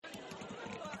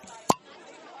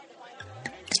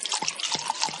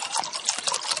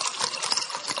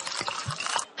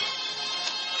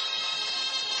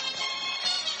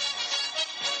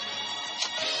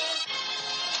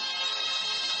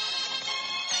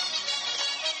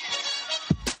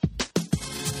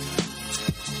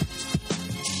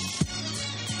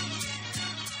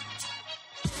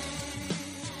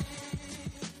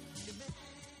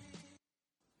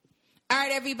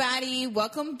everybody.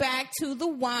 Welcome back to the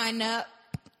Wine Up.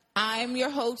 I'm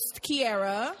your host,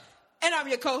 Kiara. And I'm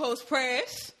your co-host,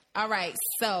 Press. All right,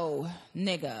 so,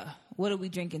 nigga, what are we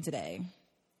drinking today?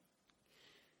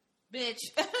 Bitch.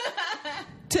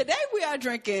 Today we are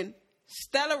drinking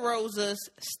Stella Rosa's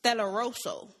Stella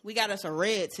Rosso. We got us a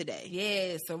red today.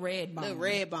 Yes, a red bone. The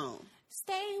red bone.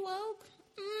 Stay woke.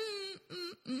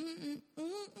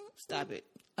 Stop it.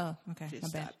 Oh, okay. Just my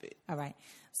bad. stop it. All right.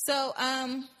 So,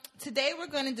 today we're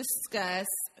going to discuss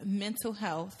mental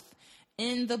health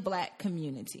in the Black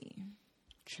community.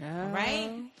 Child. All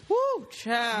right? Woo,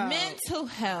 child. Mental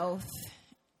health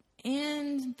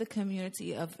in the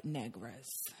community of Negras.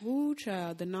 Woo,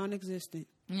 child. The non-existent.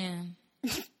 Yeah.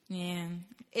 Yeah.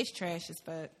 It's trash as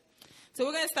fuck. So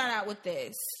we're going to start out with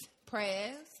this.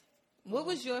 Prez, what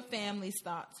was your family's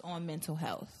thoughts on mental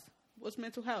health? What's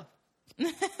mental health?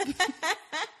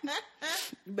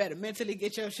 You better mentally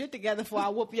get your shit together before I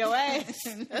whoop your ass.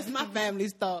 That's my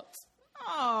family's thoughts.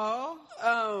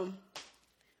 Oh.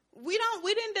 We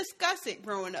didn't discuss it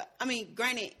growing up. I mean,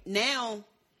 granted, now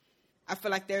I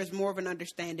feel like there's more of an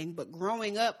understanding, but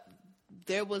growing up,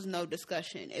 there was no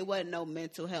discussion. It wasn't no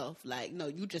mental health. Like, no,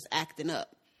 you just acting up.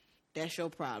 That's your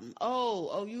problem.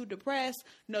 Oh, you depressed?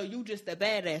 No, you just a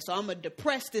badass. So I'm going to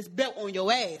depress this belt on your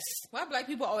ass. Why Black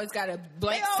people always got to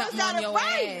blank something on your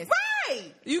ass?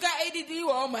 Right. You got ADD,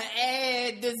 well, I'm going to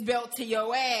add this belt to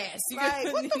your ass.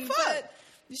 Right. What the fuck?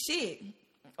 Shit.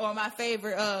 Or my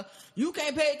favorite, you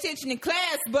can't pay attention in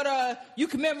class, but you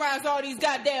can memorize all these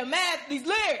goddamn math, these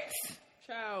lyrics.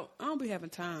 Child, I don't be having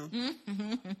time.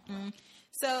 Mm-hmm.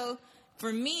 So,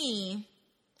 for me,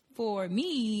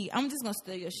 I'm just going to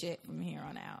steal your shit from here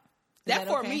on out. That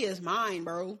for me is mine,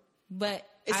 bro. But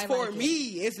it's for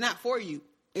me. It's not for you.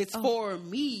 It's for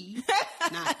me,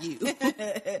 not you.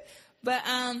 But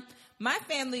my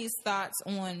family's thoughts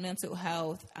on mental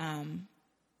health,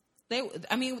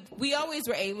 we always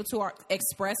were able to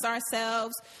express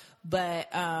ourselves, but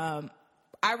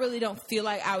I really don't feel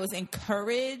like I was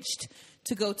encouraged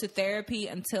to go to therapy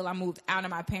until I moved out of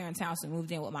my parents' house and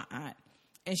moved in with my aunt.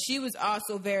 And she was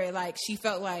also very, she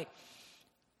felt like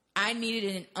I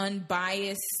needed an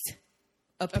unbiased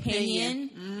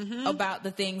opinion about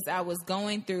the things I was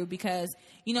going through because,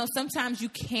 sometimes you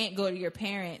can't go to your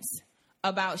parents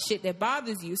about shit that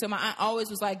bothers you. So my aunt always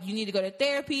was like, you need to go to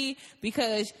therapy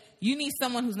because you need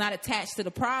someone who's not attached to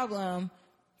the problem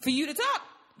for you to talk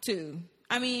to.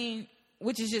 I mean,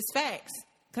 which is just facts.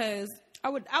 Because I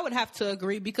would have to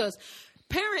agree because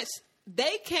parents,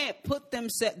 they can't put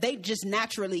themselves, they just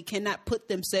naturally cannot put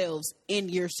themselves in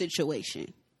your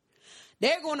situation.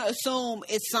 They're going to assume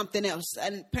it's something else.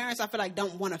 And parents, I feel like,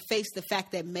 don't want to face the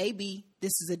fact that maybe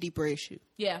this is a deeper issue.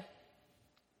 Yeah.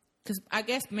 Because I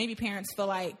guess maybe parents feel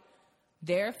like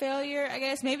they're a failure, I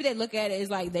guess. Maybe they look at it as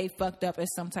like they fucked up in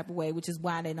some type of way, which is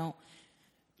why they don't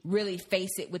really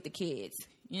face it with the kids.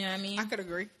 You know what I mean? I could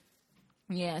agree.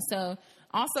 Yeah, so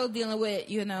also dealing with,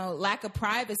 lack of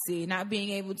privacy, not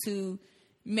being able to,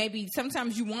 maybe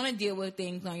sometimes you want to deal with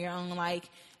things on your own. Like,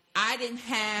 I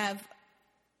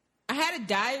had a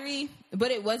diary,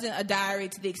 but it wasn't a diary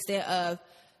to the extent of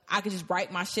I could just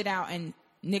write my shit out and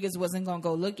niggas wasn't gonna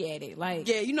go look at it. Like,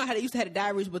 yeah, you know how they used to have the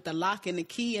diaries with the lock and the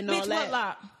key and all that? What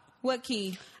lock? What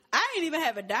key? I didn't even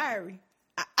have a diary.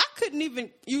 I couldn't even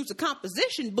use a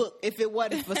composition book if it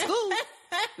wasn't for school.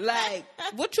 Like,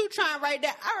 what you trying to write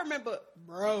down? I remember,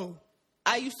 bro,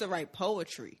 I used to write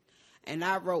poetry. And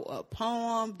I wrote a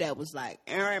poem that was like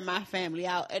airing my family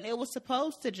out. And it was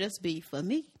supposed to just be for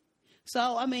me.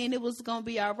 So, I mean, it was going to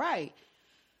be all right.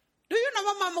 Do you know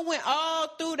my mama went all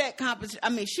through that composition? I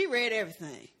mean, she read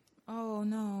everything. Oh,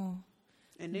 no.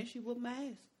 And then she whooped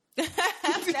my ass.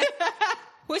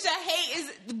 Which I hate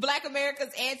is Black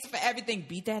America's answer for everything.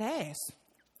 Beat that ass.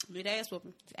 Beat ass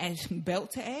whooping. And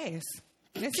belt to ass.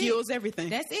 That kills everything.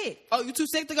 That's it. Oh, you too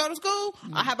sick to go to school?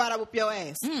 How about I whoop your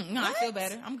ass? No, I feel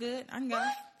better. I'm good. I can go.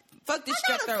 Fuck this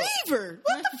strep throat. Fever.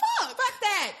 What the fuck?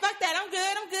 Fuck that.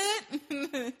 I'm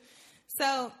good.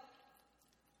 So,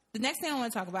 the next thing I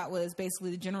want to talk about was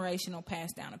basically the generational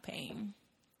pass down of pain.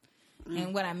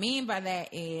 And what I mean by that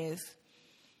is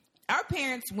our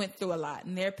parents went through a lot,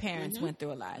 and their parents went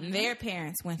through a lot, and their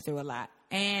parents went through a lot.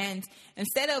 And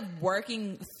instead of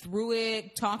working through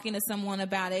it, talking to someone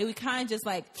about it, we kind of just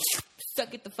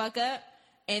suck it the fuck up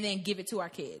and then give it to our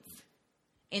kids.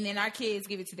 And then our kids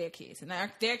give it to their kids. And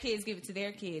their kids give it to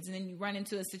their kids. And then you run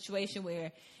into a situation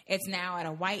where it's now at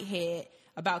a whitehead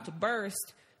about to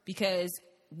burst because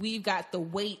we've got the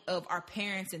weight of our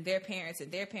parents and their parents and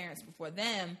their parents before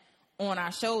them on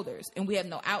our shoulders. And we have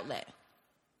no outlet.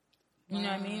 You know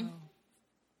what I mean?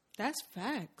 That's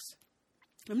facts.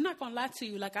 I'm not gonna lie to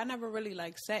you. Like, I never really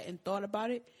like sat and thought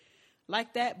about it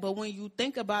like that. But when you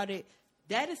think about it,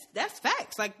 that's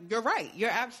facts. Like, you're right. You're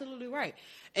absolutely right.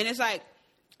 And it's like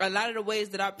a lot of the ways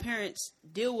that our parents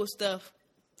deal with stuff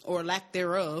or lack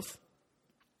thereof,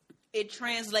 it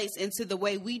translates into the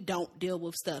way we don't deal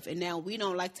with stuff. And now we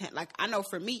don't like to, like, I know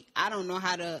for me, I don't know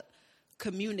how to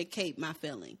communicate my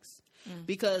feelings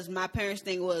because my parents'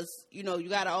 thing was, you know, you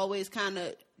got to always kind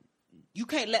of, you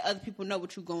can't let other people know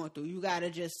what you're going through. You got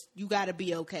to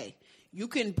be okay. You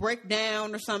can break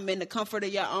down or something in the comfort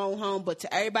of your own home, but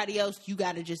to everybody else, you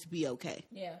got to just be okay.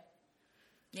 Yeah.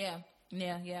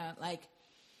 Like,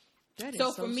 that is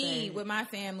so for me, sad. with my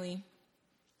family,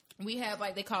 we have,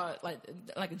 like, they call it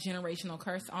like a generational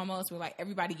curse almost, where like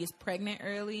everybody gets pregnant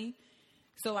early.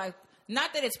 So like,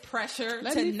 not that it's pressure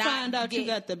Let to me not find out get, you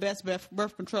got the best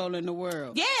birth control in the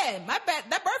world. Yeah, that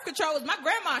birth control was my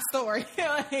grandma's story.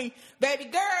 Like, baby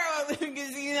girl,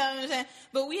 you know what I'm saying?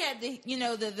 But we had the, you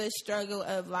know, the struggle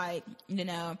of, like, you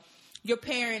know, your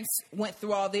parents went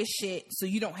through all this shit, so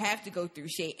you don't have to go through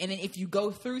shit. And then if you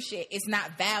go through shit, it's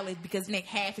not valid because it ain't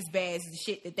half as bad as the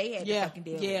shit that they had to fucking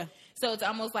deal with. So it's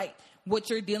almost like what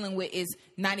you're dealing with is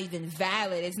not even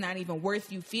valid. It's not even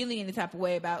worth you feeling any type of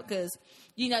way about. Because,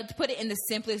 you know, to put it in the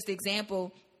simplest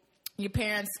example, your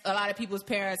parents, a lot of people's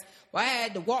parents, well, I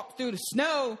had to walk through the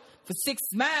snow for 6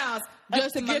 miles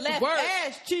just to my left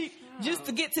ass cheek just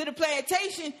to get to the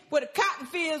plantation where the cotton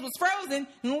fields was frozen,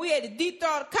 and we had to deep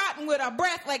thaw the cotton with our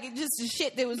breath. Like, it just the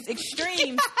shit that was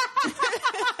extreme.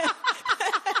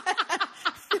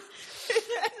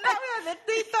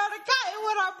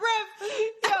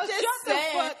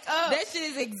 That shit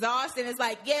is exhausting. It's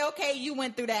like, yeah, okay, you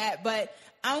went through that, but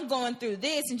I'm going through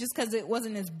this, and just because it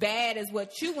wasn't as bad as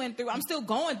what you went through, I'm still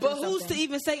going through something. But who's to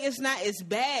even say it's not as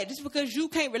bad? Just because you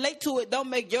can't relate to it don't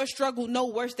make your struggle no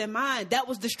worse than mine. That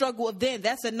was the struggle of then.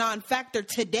 That's a non-factor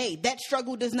today. That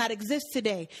struggle does not exist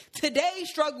today. Today's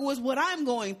struggle is what I'm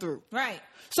going through. Right.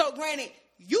 So granted,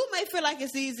 you may feel like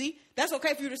it's easy. That's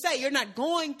okay for you to say. You're not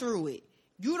going through it.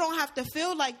 You don't have to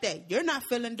feel like that. You're not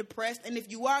feeling depressed. And if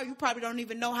you are, you probably don't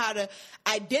even know how to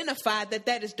identify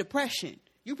that is depression.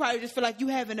 You probably just feel like you're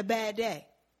having a bad day.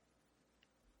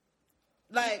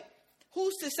 Like,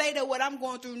 who's to say that what I'm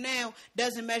going through now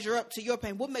doesn't measure up to your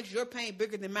pain? What makes your pain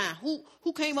bigger than mine?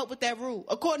 Who came up with that rule?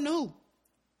 According to who?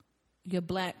 Your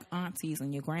black aunties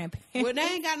and your grandparents. Well, they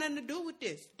ain't got nothing to do with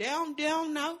this. They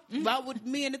don't know. About with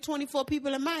me and the 24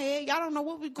 people in my head, y'all don't know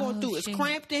what we're going through. It's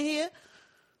cramped in here.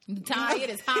 I'm tired.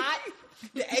 It's hot.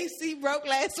 The AC broke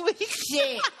last week.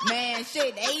 Shit, man.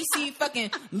 Shit. The AC fucking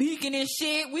leaking and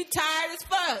shit. We tired as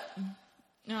fuck.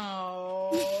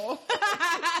 Oh.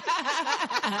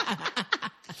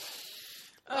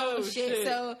 Oh, shit.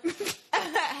 So,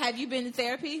 have you been to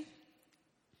therapy?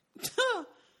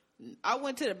 I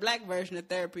went to the black version of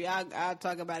therapy. I'll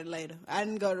talk about it later. I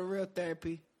didn't go to real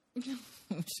therapy.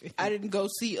 I didn't go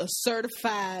see a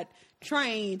certified,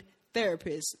 trained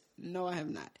therapist. No, I have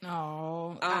not.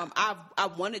 Oh, I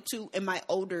wanted to in my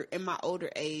older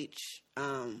age.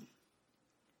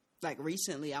 Like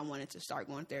recently, I wanted to start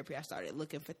going to therapy. I started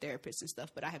looking for therapists and stuff,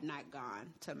 but I have not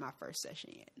gone to my first session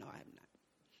yet. No, I have not.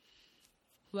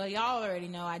 Well, y'all already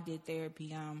know I did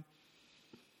therapy.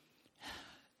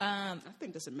 I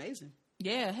think that's amazing.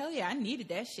 Yeah, hell yeah, I needed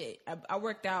that shit. I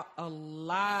worked out a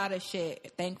lot of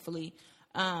shit, thankfully.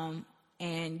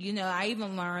 And you know, I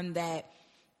even learned that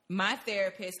my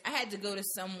therapist, I had to go to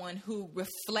someone who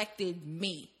reflected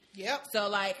me. Yep. So,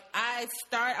 like, I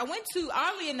went to,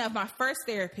 oddly enough, my first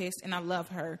therapist, and I love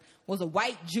her, was a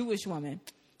white Jewish woman.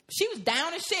 She was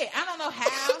down as shit. I don't know how.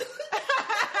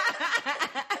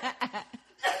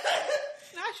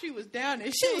 She was down as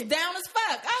shit. She was down as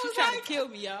fuck. I was trying to kill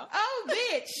me, y'all. Oh,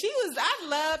 bitch. I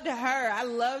loved her. I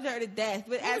loved her to death.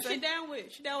 But who was she down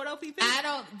with? She down with OPP?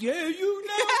 Yeah, you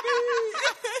know me.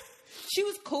 She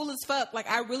was cool as fuck. Like,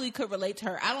 I really could relate to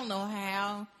her. I don't know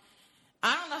how,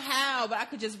 but I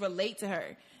could just relate to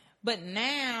her. But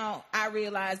now I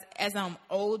realize as I'm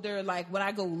older, like, when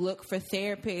I go look for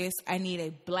therapists, I need a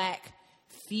black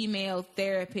female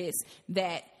therapist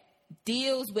that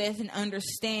deals with and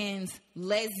understands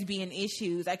lesbian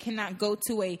issues. I cannot go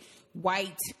to a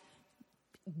white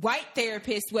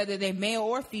therapist, whether they're male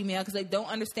or female, because they don't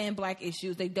understand black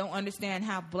issues. They don't understand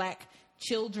how black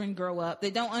children grow up.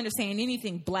 They don't understand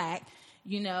anything black,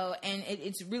 you know, and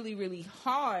it's really, really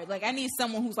hard. Like, I need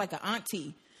someone who's like an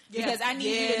auntie, because I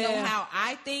need you to know how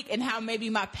I think and how maybe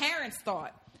my parents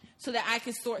thought, so that I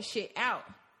can sort shit out.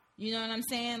 You know what I'm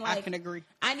saying? Like, I can agree.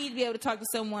 I need to be able to talk to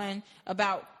someone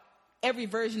about every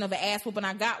version of an ass whooping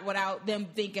I got without them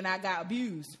thinking I got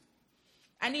abused.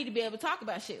 I need to be able to talk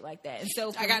about shit like that. And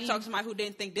so I got to talk to somebody who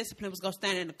didn't think discipline was going to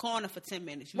stand in the corner for 10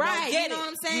 minutes. You right. don't get you know what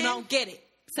I'm saying? You don't get it.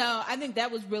 So I think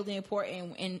that was really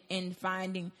important in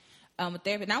finding a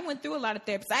therapist. And I went through a lot of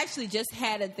therapists. I actually just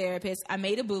had a therapist. I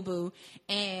made a boo-boo,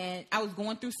 and I was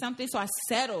going through something, so I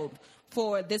settled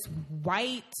for this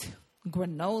white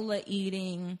granola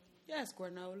eating. Yes,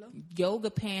 granola.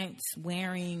 Yoga pants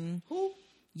wearing. Who?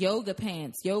 Yoga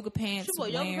pants She wore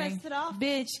wearing. yoga pants to the office?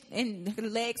 Bitch, and her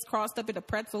legs crossed up in a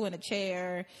pretzel in a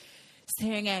chair,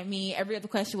 staring at me. Every other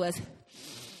question was,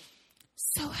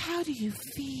 so how do you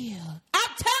feel?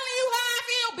 I'm telling you how I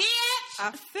feel, bitch!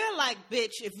 I feel like,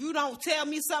 bitch, if you don't tell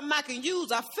me something I can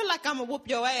use, I feel like I'm going to whoop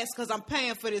your ass because I'm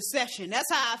paying for this session. That's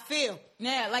how I feel.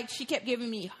 Yeah, like she kept giving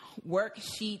me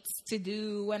worksheets to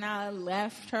do when I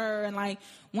left her. And like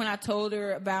when I told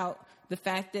her about the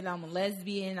fact that I'm a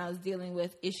lesbian, I was dealing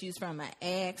with issues from my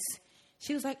ex.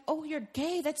 She was like, oh, you're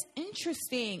gay. That's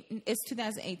interesting. It's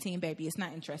 2018, baby. It's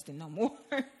not interesting no more.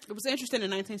 It was interesting in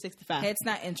 1965. It's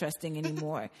not interesting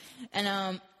anymore. And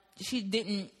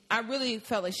I really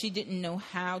felt like she didn't know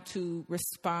how to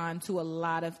respond to a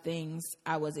lot of things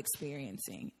I was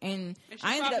experiencing. And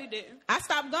I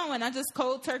stopped going. I just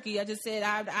cold turkey. I just said,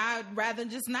 I'd rather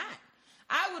just not.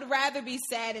 I would rather be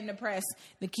sad and depressed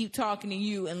than keep talking to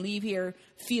you and leave here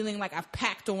feeling like I've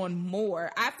packed on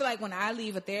more. I feel like when I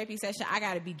leave a therapy session, I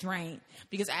got to be drained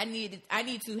because I need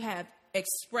to have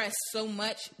expressed so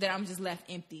much that I'm just left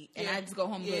empty and I just go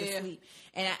home and go to sleep.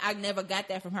 And I never got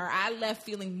that from her. I left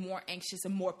feeling more anxious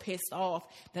and more pissed off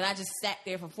that I just sat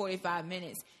there for 45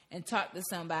 minutes and talked to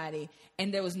somebody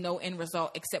and there was no end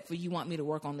result except for you want me to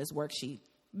work on this worksheet.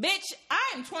 Bitch,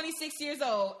 I am 26 years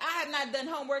old. I have not done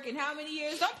homework in how many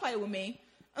years? Don't play with me.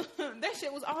 That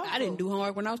shit was awful. I didn't do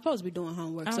homework when I was supposed to be doing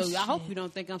homework. Oh, so shit. I hope you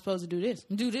don't think I'm supposed to do this.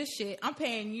 Do this shit. I'm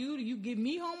paying you. You give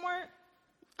me homework?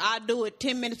 I do it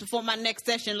 10 minutes before my next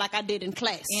session like I did in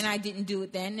class. And I didn't do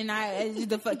it then. And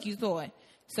the fuck you thought.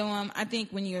 So I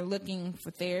think when you're looking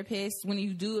for therapists, when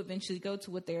you do eventually go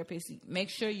to a therapist, make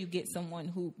sure you get someone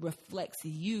who reflects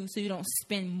you so you don't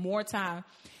spend more time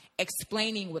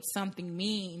explaining what something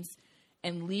means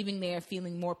and leaving there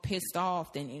feeling more pissed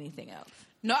off than anything else.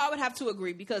 No, I would have to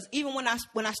agree because even when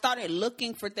I started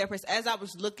looking for therapists, as I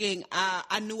was looking,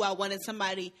 I knew I wanted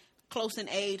somebody close in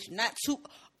age, not too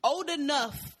old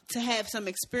enough to have some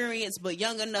experience, but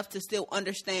young enough to still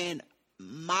understand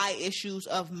my issues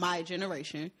of my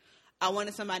generation. I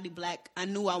wanted somebody black. I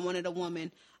knew I wanted a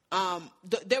woman.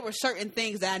 There were certain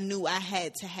things that I knew I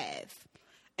had to have.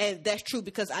 And that's true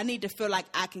because I need to feel like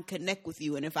I can connect with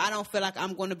you. And if I don't feel like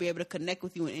I'm going to be able to connect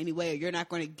with you in any way or you're not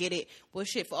going to get it, well,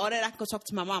 shit, for all that, I can go talk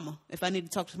to my mama. If I need to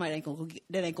talk to somebody that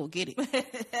ain't going to get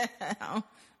it.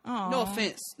 No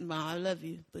offense, Mom. I love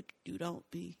you, but you don't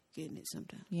be getting it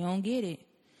sometimes. You don't get it.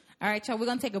 All right, y'all, we're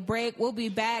going to take a break. We'll be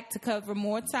back to cover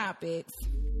more topics.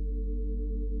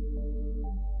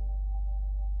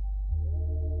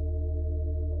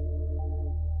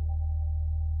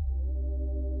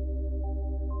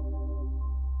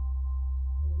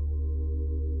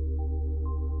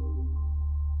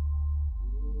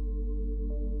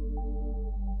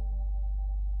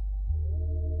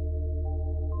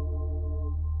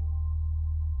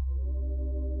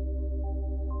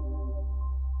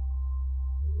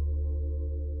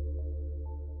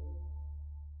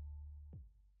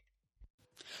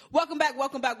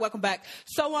 Welcome back.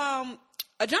 So,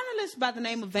 a journalist by the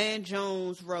name of Van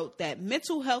Jones wrote that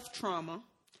mental health trauma,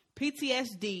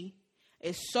 PTSD,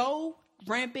 is so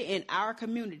rampant in our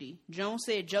community. Jones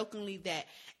said jokingly that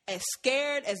as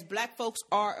scared as black folks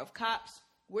are of cops,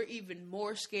 we're even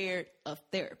more scared of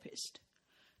therapists.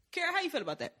 Kara, how you feel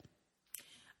about that?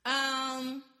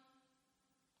 Oh,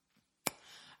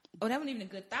 that wasn't even a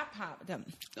good thought pop.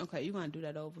 Okay, you're going to do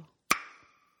that over.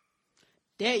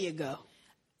 There you go.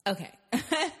 Okay.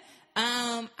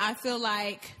 I feel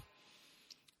like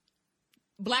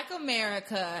Black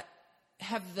America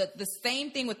have the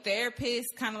same thing with therapists,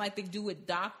 kind of like they do with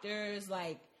doctors.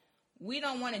 Like, we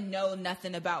don't want to know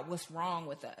nothing about what's wrong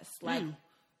with us. Like,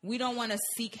 we don't want to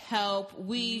seek help.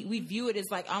 We view it as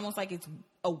like almost like it's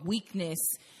a weakness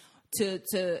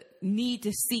to need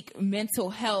to seek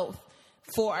mental health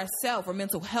for ourselves or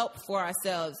mental help for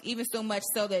ourselves, even so much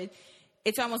so that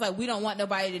it's almost like we don't want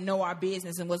nobody to know our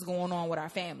business and what's going on with our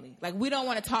family. Like, we don't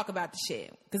want to talk about the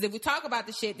shit. Because if we talk about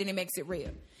the shit, then it makes it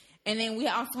real. And then we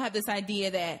also have this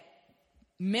idea that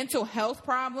mental health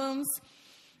problems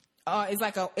is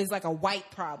like a white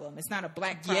problem. It's not a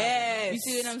black problem. Yes. You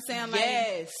see what I'm saying? Like,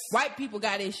 yes. White people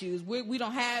got issues. We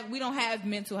don't have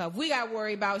mental health. We got to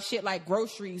worry about shit like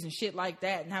groceries and shit like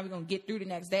that and how we're going to get through the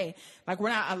next day. Like, we're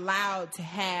not allowed to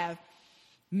have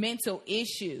mental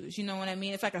issues. You know what I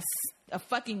mean? It's like a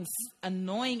fucking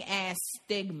annoying ass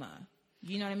stigma.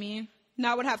 You know what I mean?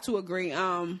 No, I would have to agree.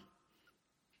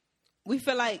 We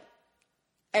feel like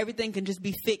everything can just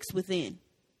be fixed within.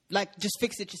 Like, just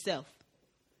fix it yourself.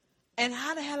 And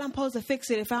how the hell I'm supposed to fix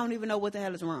it if I don't even know what the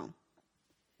hell is wrong?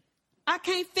 I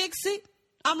can't fix it.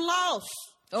 I'm lost.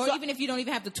 Or even if you don't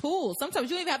even have the tools. Sometimes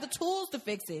you don't even have the tools to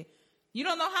fix it. You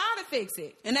don't know how to fix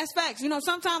it. And that's facts. You know,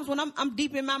 sometimes when I'm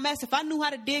deep in my mess, if I knew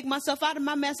how to dig myself out of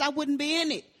my mess, I wouldn't be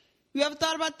in it. You ever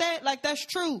thought about that? Like, that's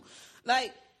true.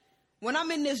 Like, when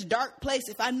I'm in this dark place,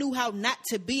 if I knew how not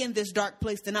to be in this dark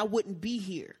place, then I wouldn't be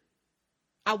here.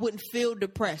 I wouldn't feel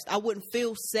depressed. I wouldn't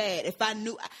feel sad. If I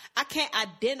knew, I can't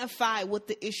identify what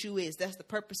the issue is. That's the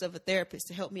purpose of a therapist,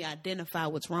 to help me identify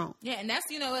what's wrong. Yeah, and that's,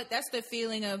 you know what, that's the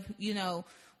feeling of, you know,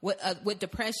 with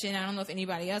depression. I don't know if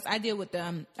anybody else, I deal with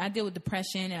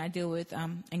depression, and I deal with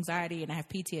anxiety, and I have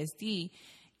PTSD.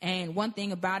 And one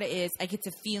thing about it is I get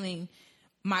to feeling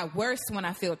my worst when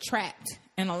I feel trapped.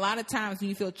 And a lot of times when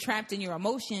you feel trapped in your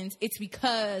emotions, it's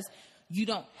because you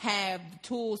don't have the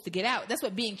tools to get out. That's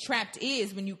what being trapped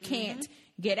is, when you can't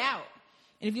get out.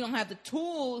 And if you don't have the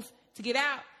tools to get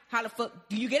out, how the fuck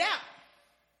do you get out?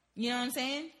 You know what I'm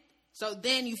saying? So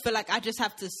then you feel like I just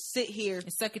have to sit here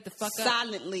and suck it the fuck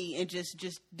silently and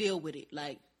just deal with it.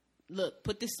 Like, look,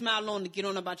 put this smile on to get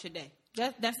on about your day.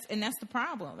 That's the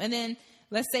problem. And then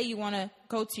let's say you want to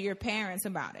go to your parents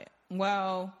about it.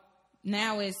 Well,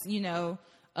 now it's, you know,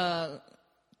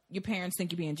 your parents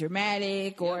think you're being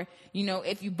dramatic, or, you know,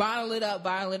 if you bottle it up,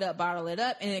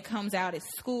 and it comes out at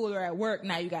school or at work,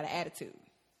 now you got an attitude.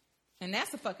 And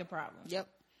that's a fucking problem. Yep.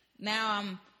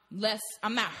 Now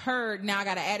I'm not heard, now I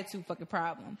got an attitude fucking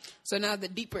problem. So now the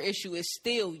deeper issue is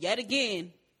still, yet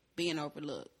again, being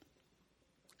overlooked.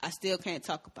 I still can't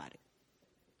talk about it.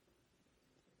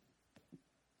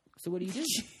 So what do you do?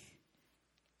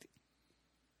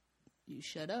 You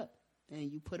shut up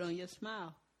and you put on your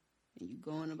smile. And you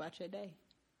go on about your day.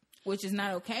 Which is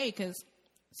not okay, because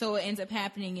so what ends up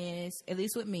happening is, at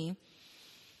least with me,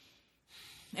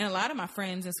 and a lot of my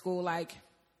friends in school, like,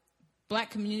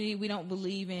 black community, we don't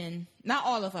believe in, not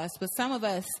all of us, but some of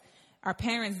us, our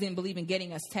parents didn't believe in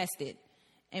getting us tested.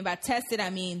 And by tested, I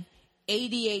mean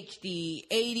ADHD,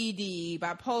 ADD,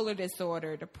 bipolar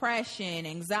disorder, depression,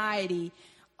 anxiety.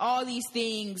 All these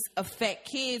things affect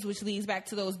kids, which leads back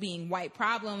to those being white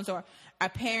problems, or our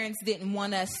parents didn't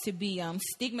want us to be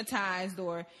stigmatized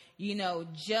or, you know,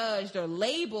 judged or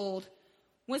labeled,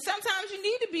 when sometimes you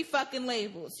need to be fucking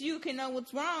labeled so you can know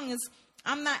what's wrong. Is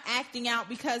I'm not acting out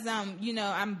because I'm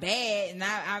bad and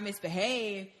I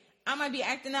misbehave. I might be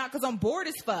acting out because I'm bored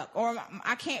as fuck, or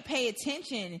I can't pay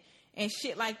attention and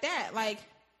shit like that. Like,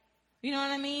 you know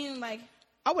what I mean? Like,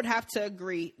 I would have to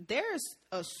agree. There's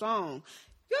a song.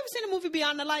 You ever seen the movie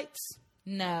Beyond the Lights?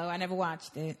 No, I never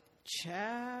watched it.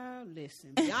 Child,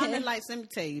 listen. Beyond the Lights, let me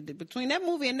tell you, between that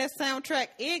movie and that soundtrack,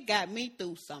 it got me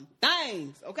through some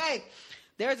things, okay?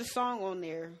 There's a song on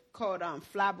there called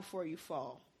Fly Before You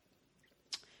Fall.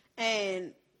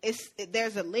 And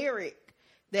there's a lyric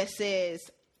that says,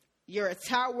 you're a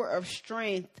tower of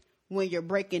strength when you're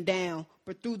breaking down,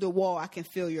 but through the wall, I can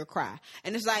feel your cry.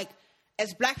 And it's like,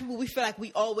 as black people, we feel like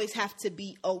we always have to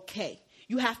be okay.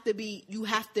 You have to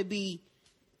be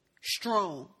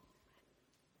strong.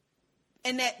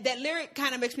 And that lyric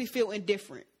kind of makes me feel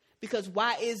indifferent, because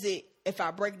why is it, if I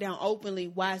break down openly,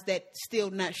 why is that still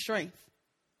not strength?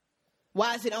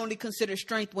 Why is it only considered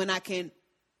strength when I can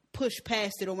push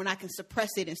past it, or when I can suppress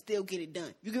it and still get it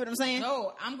done? You get what I'm saying?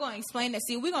 No, I'm going to explain that.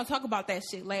 See, we're going to talk about that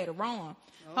shit later on.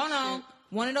 Hold on.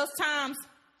 One of those times,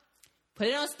 put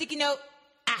it on a sticky note.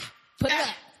 Put it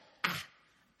up.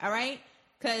 All right?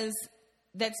 Because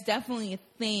that's definitely a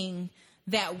thing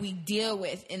that we deal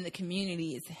with in the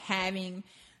community, is having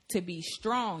to be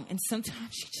strong. And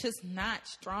sometimes you're just not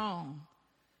strong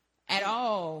at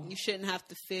all. You shouldn't have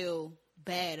to feel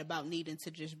bad about needing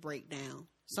to just break down.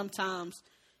 Sometimes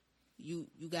you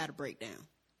got to break down.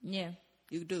 Yeah.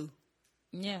 You do.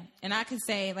 Yeah. And I can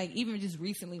say, like, even just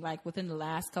recently, like within the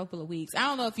last couple of weeks, I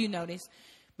don't know if you noticed,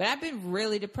 but I've been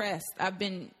really depressed. I've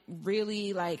been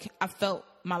really, like, I felt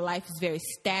my life is very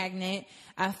stagnant.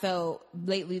 I felt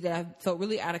lately that I felt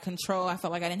really out of control. I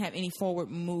felt like I didn't have any forward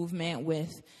movement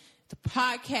with the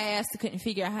podcast. I couldn't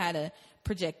figure out how to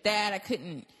project that.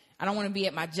 I don't want to be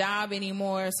at my job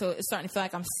anymore. So it's starting to feel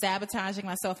like I'm sabotaging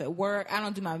myself at work. I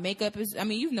don't do my makeup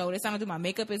you've noticed, I don't do my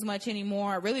makeup as much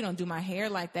anymore. I really don't do my hair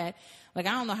like that. Like,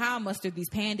 I don't know how I mustered these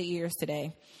panda ears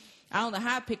today. I don't know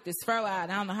how I picked this fro out.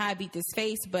 I don't know how I beat this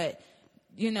face, but,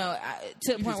 you know,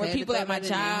 to the point where people at my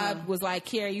job was like,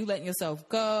 Carrie, you letting yourself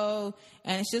go.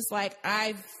 And it's just like,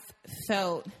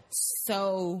 felt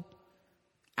so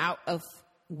out of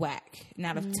whack and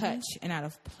out of touch and out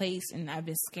of place, and I've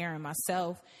been scaring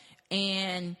myself.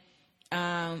 And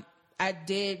I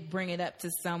did bring it up to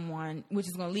someone, which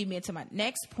is going to lead me into my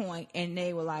next point, and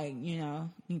they were like, you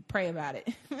pray about it.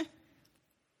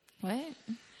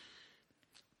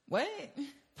 What?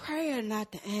 Prayer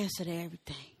not the answer to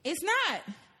everything.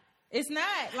 It's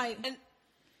not like, and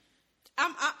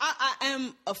I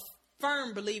am a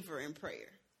firm believer in prayer,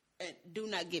 and do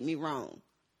not get me wrong,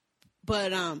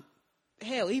 but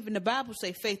hell, even the Bible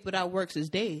say faith without works is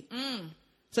dead.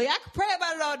 So y'all can pray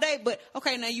about it all day, but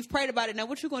okay, now you've prayed about it. Now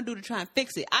what you gonna do to try and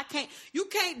fix it? You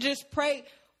can't just pray.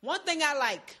 One thing I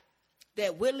like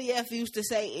that Willie F. used to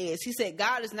say is, he said,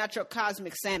 God is not your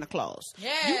cosmic Santa Claus.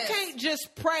 Yes. You can't just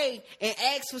pray and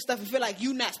ask for stuff and feel like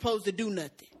you're not supposed to do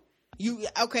nothing.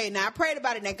 Now I prayed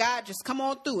about it. Now God, just come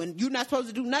on through, and you're not supposed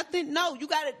to do nothing. No, you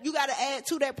gotta add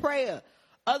to that prayer.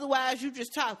 Otherwise, you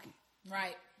just talking.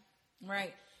 Right.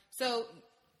 So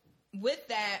with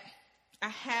that, I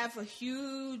have a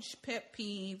huge pet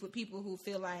peeve with people who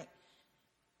feel like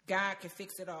God can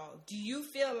fix it all. Do you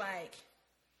feel like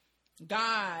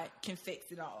God can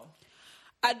fix it all?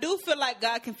 I do feel like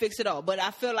God can fix it all, but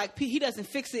I feel like he doesn't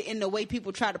fix it in the way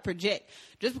people try to project.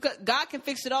 Just because God can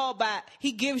fix it all,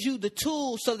 he gives you the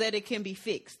tools so that it can be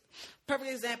fixed.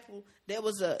 Perfect example, there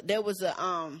was a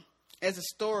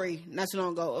story not too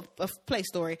long ago, a play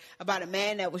story about a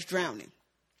man that was drowning.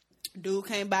 Dude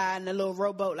came by in a little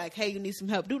rowboat like, hey, you need some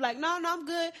help. Dude like, no, I'm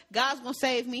good. God's going to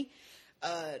save me.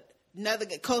 Another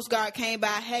Coast Guard came by,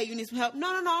 hey, you need some help.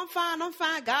 No, I'm fine.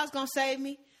 God's going to save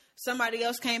me. Somebody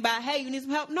else came by, hey, you need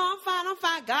some help. No, I'm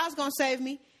fine. God's going to save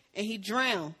me. And he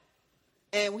drowned.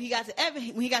 And when he got to heaven,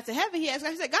 he asked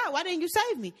God, he said, God, why didn't you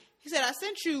save me? He said, I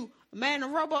sent you a man in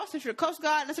a rowboat, I sent you the Coast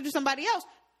Guard, and I sent you somebody else.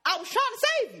 I was trying to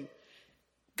save you.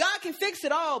 God can fix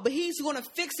it all, but he's going to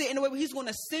fix it in a way where he's going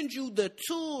to send you the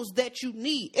tools that you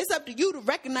need. It's up to you to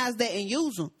recognize that and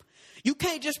use them. You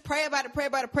can't just pray about it,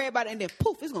 and then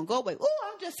poof, it's going to go away. Ooh,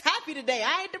 I'm just happy today.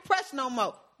 I ain't depressed no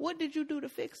more. What did you do to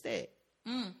fix that?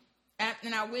 And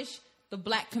I wish the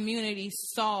Black community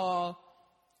saw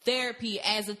therapy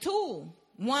as a tool.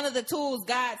 One of the tools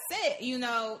God said,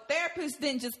 therapists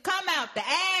didn't just come out the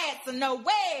ads or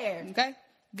nowhere. Okay.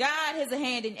 God has a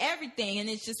hand in everything, and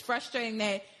it's just frustrating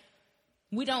that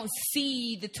we don't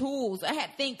see the tools. I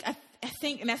think, and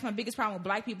that's my biggest problem with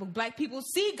Black people. Black people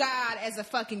see God as a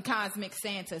fucking cosmic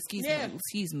Santa.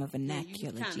 Excuse my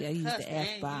vernacular. I use the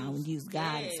F-bomb and use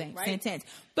God in the same sentence.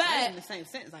 But right in the same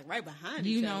sentence, like right behind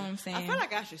you each know other. what I'm saying? I feel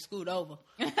like I should scoot over.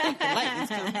 But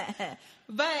I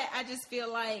just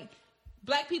feel like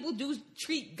Black people do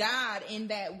treat God in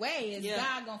that way. Is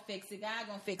God gonna fix it? God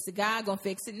gonna fix it? God gonna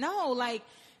fix it?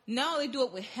 No, they do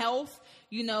it with health.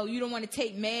 You don't want to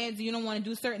take meds. You don't want to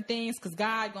do certain things because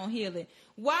God gonna heal it.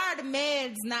 Why are the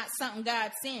meds not something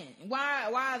God sent?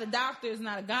 Why are the doctors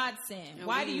not a God sent?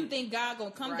 Why do you think God gonna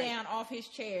come down off his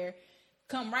chair,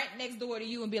 come right next door to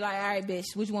you and be like, all right,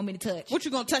 bitch, what you want me to touch? What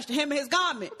you gonna touch the hem of his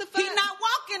garment? He not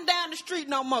walking down the street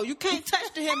no more. You can't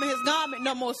touch the hem of his garment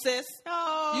no more, sis.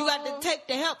 Oh. You got to take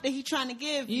the help that he's trying to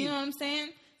give you. You know what I'm saying?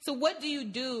 So what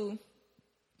do?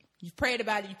 You prayed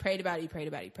about it.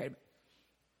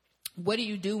 What do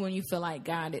you do when you feel like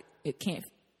God, it can't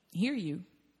hear you?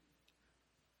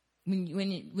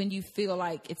 When you feel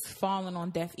like it's falling on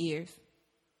deaf ears,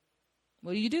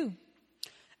 what do you do?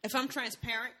 If I'm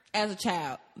transparent, as a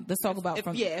child, let's talk about. If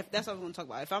that's what I was going to talk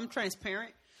about. If I'm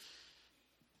transparent,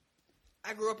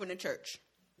 I grew up in the church.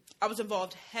 I was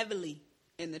involved heavily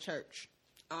in the church.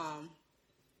 I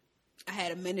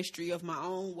had a ministry of my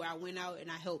own where I went out and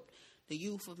I helped the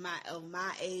youth of my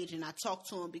age, and I talked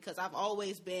to them because I've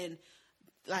always been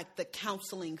like the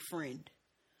counseling friend.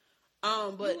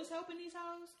 But you was helping these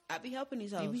hoes? I be helping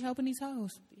these hoes. You be helping these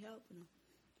hoes? Be helping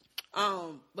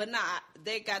them. But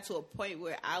they got to a point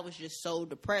where I was just so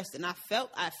depressed, and I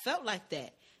felt like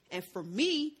that. And for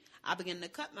me, I began to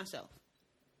cut myself.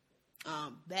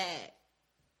 Bad,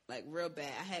 like real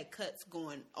bad. I had cuts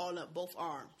going all up both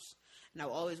arms, and I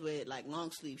would always wear like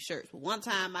long sleeve shirts. But one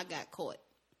time I got caught.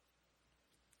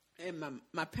 And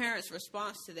my parents'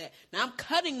 response to that, now I'm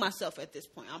cutting myself at this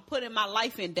point. I'm putting my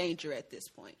life in danger at this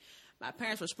point. My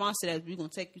parents' response to that is, we're going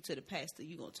to take you to the pastor.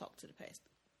 You're going to talk to the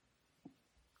pastor.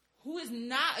 Who is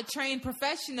not a trained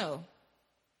professional.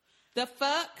 The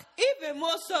fuck? Even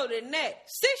more so than that.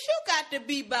 Sis, you got to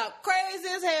be about crazy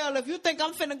as hell if you think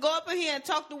I'm finna go up in here and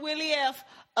talk to Willie F.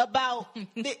 about you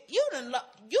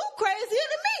crazier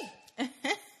than me.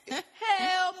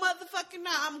 Hell, motherfucking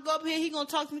now. I'm going to go up here. He going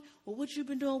to talk to me. Well, what you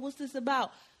been doing? What's this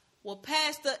about? Well,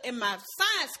 pastor, in my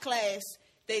science class,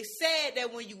 they said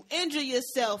that when you injure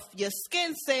yourself, your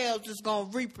skin cells is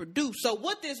going to reproduce. So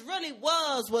what this really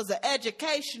was an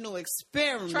educational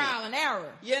experiment. Trial and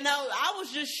error. You know, I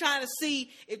was just trying to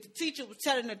see if the teacher was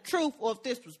telling the truth or if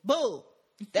this was bull.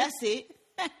 That's it.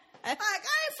 Like, I ain't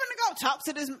finna go talk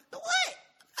to this. What?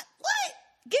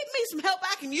 Give me some help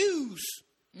I can use.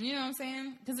 You know what I'm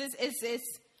saying? Because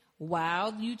it's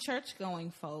wild, you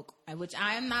church-going folk, which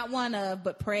I am not one of,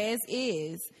 but Prez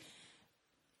is.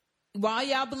 While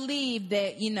y'all believe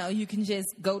that, you know, you can just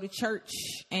go to church,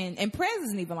 and Prez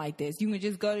isn't even like this. You can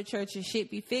just go to church and shit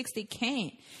be fixed. It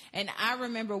can't. And I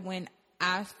remember when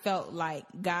I felt like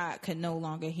God could no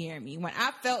longer hear me. When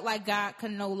I felt like God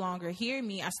could no longer hear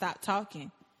me, I stopped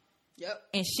talking. Yep.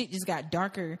 And shit just got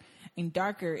darker and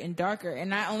darker and darker. And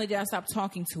not only did I stop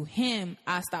talking to him,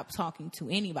 I stopped talking to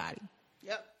anybody.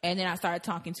 Yep. And then I started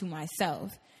talking to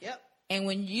myself. Yep. And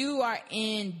when you are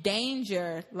in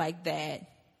danger like that,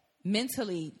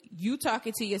 mentally, you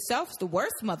talking to yourself is the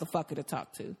worst motherfucker to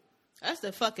talk to. That's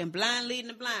the fucking blind leading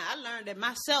the blind. I learned that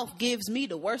myself gives me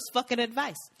the worst fucking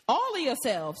advice. All of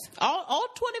yourselves. All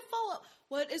 24.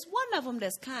 Well, it's one of them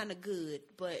that's kind of good,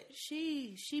 but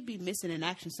she be missing in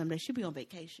action someday. She be on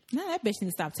vacation. No, that bitch need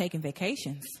to stop taking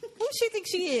vacations. Who she think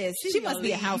she is? She must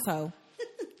be a household.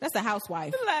 That's a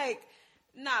housewife. Like,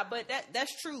 nah, but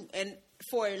that's true. And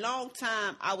for a long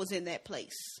time, I was in that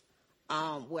place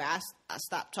where I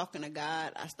stopped talking to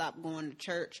God. I stopped going to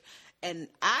church. And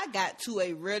I got to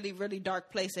a really, really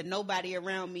dark place, and nobody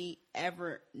around me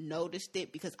ever noticed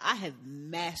it because I have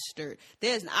mastered.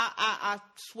 I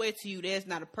swear to you, there's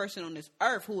not a person on this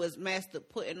earth who has mastered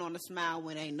putting on a smile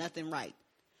when ain't nothing right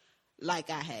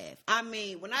like I have. I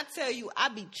mean, when I tell you I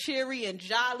be cheery and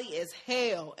jolly as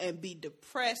hell and be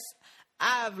depressed,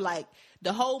 I've like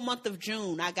the whole month of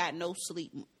June, I got no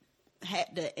sleep. Had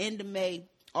the end of May,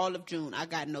 all of June, I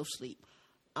got no sleep.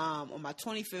 On my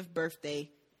 25th birthday,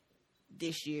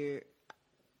 this year,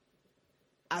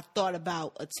 I thought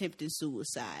about attempting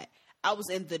suicide. I was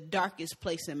in the darkest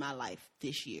place in my life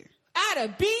this year. I'd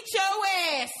have beat your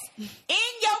ass in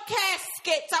your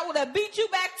caskets. I would have beat you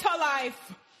back to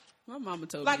life. My mama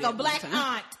told like me that a black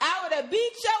aunt. I would have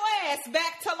beat your ass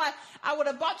back to life. I would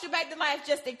have brought you back to life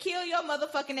just to kill your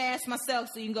motherfucking ass myself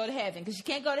so you can go to heaven. Because you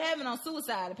can't go to heaven on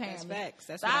suicide, apparently. That's facts.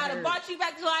 That's so what I'd have brought you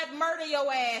back to life, murder your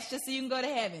ass just so you can go to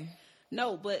heaven.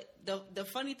 No, but the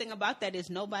funny thing about that is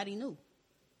nobody knew.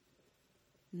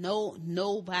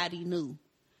 Nobody knew.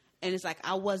 And it's like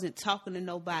I wasn't talking to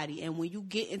nobody. And when you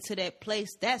get into that place,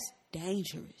 that's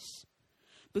dangerous.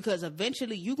 Because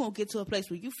eventually you're going to get to a place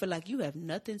where you feel like you have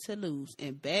nothing to lose.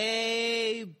 And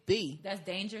baby. That's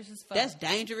dangerous as fuck. That's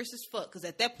dangerous as fuck. Because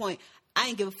at that point, I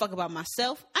ain't give a fuck about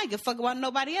myself. I ain't give a fuck about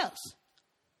nobody else.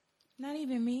 Not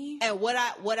even me. And what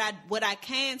I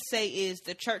can say is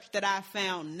the church that I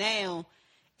found now,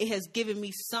 it has given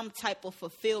me some type of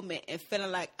fulfillment and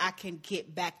feeling like I can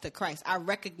get back to Christ. I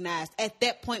recognized, at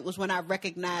that point was when I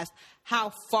recognized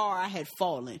how far I had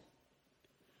fallen.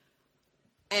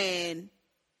 And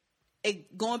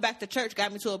going back to church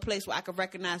got me to a place where I could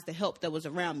recognize the help that was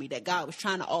around me, that God was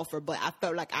trying to offer, but I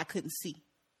felt like I couldn't see.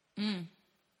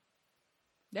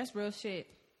 That's real shit.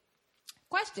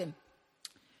 Question.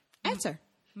 Answer.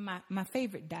 My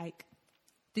favorite dyke.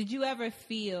 Did you ever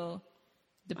feel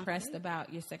depressed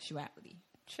about your sexuality?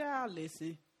 Child,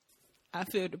 listen. I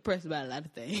feel depressed about a lot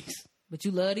of things. But you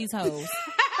love these hoes.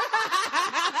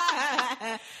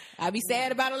 I be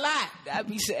sad about a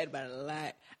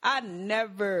lot. I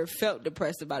never felt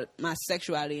depressed about my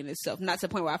sexuality in itself. Not to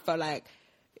the point where I felt like,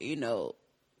 you know,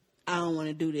 I don't want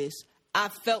to do this. I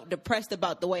felt depressed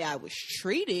about the way I was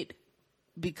treated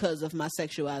because of my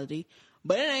sexuality.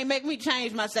 But it ain't make me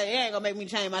change my sex. It ain't gonna make me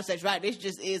change my sexuality. This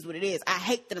just is what it is. I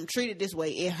hate that I'm treated this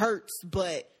way. It hurts,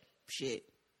 but shit,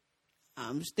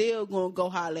 I'm still gonna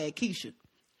go holler at Keisha.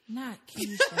 Not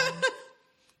Keisha.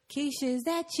 Keisha, is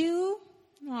that you?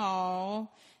 Aw.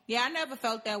 Yeah, I never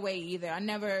felt that way either. I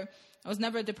was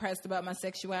never depressed about my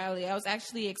sexuality. I was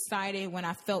actually excited when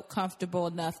I felt comfortable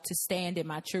enough to stand in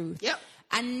my truth. Yep.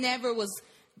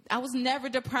 I was never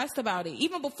depressed about it.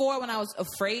 Even before, when I was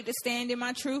afraid to stand in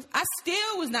my truth, I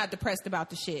still was not depressed about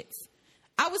the shits.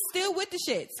 I was still with the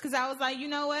shits because I was like, you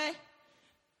know what?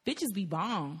 Bitches be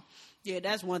bomb. Yeah,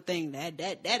 that's one thing that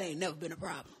ain't never been a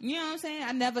problem. You know what I'm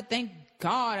saying? Thank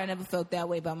God I never felt that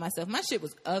way about myself. My shit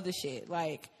was other shit,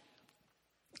 like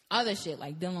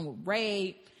dealing with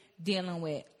rape, dealing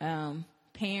with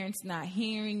parents not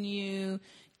hearing you,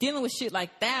 dealing with shit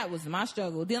like that was my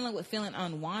struggle. Dealing with feeling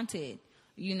unwanted.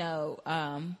 You know,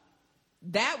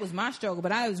 that was my struggle,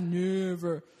 but I was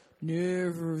never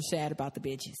sad about the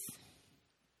bitches.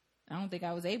 I don't think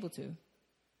I was able to.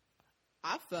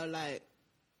 I felt like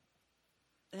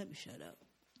Let me shut up.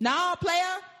 No,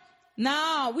 player.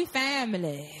 No, we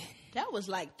family. That was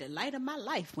like the light of my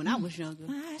life when I was younger.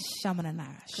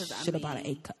 Because I should have bought an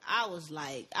 8 cup. I was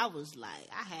like, I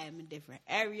had them in different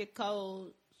area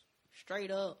codes,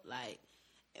 straight up. Like,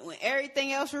 and when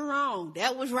everything else was wrong,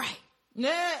 that was right.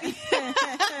 Yeah.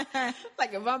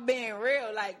 Like, if I'm being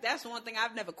real, like, that's one thing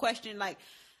I've never questioned. Like,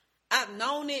 I've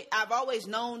known it. I've always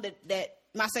known that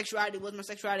my sexuality was my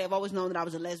sexuality. I've always known that I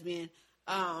was a lesbian.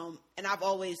 And I've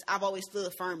always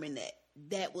stood firm in that.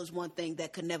 That was one thing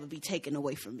that could never be taken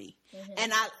away from me. Mm-hmm.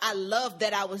 And I love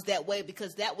that I was that way,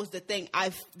 because that was the thing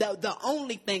the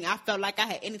only thing I felt like I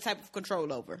had any type of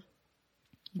control over.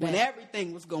 When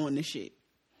everything was going to shit.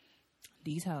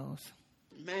 These hoes.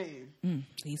 Man.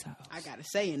 These hoes. I got a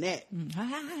say in that.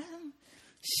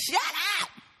 Shut up!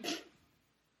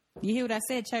 You hear what I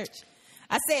said, church?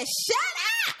 I said, shut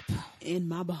up! In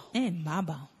my bones. In my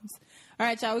bones. All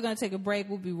right, y'all, we're going to take a break.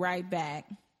 We'll be right back.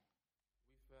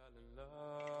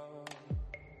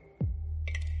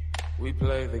 We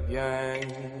play the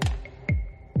game,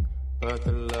 but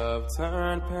the love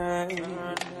turned pain.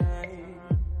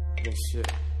 This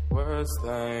shit, worst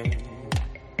thing.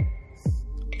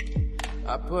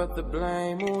 I put the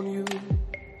blame on you.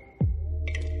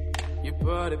 You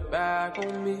put it back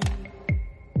on me.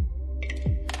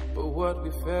 But what we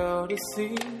failed to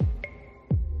see,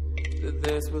 that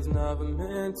this was never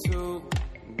meant to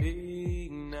be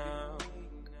now.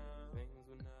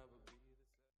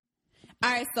 All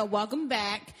right, so welcome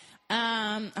back.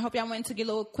 I hope y'all went and took your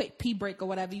little quick pee break or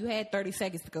whatever. You had 30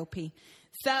 seconds to go pee.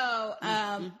 So,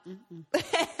 yeah,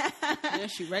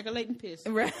 she regulating piss.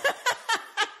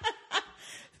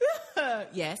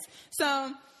 Yes.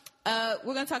 So,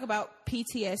 we're going to talk about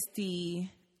PTSD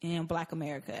in Black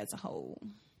America as a whole.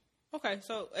 Okay,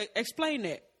 so explain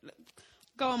that.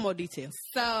 Go in more detail.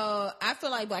 So, I feel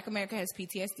like Black America has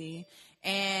PTSD.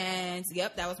 And,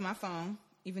 yep, that was my phone.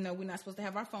 Even though we're not supposed to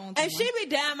have our phones. And she be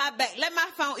down my back. Let my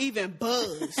phone even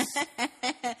buzz.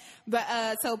 But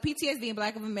so PTSD in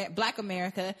Black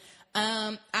America.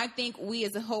 I think we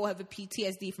as a whole have a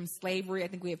PTSD from slavery. I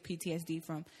think we have PTSD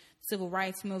from civil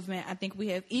rights movement. I think we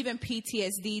have even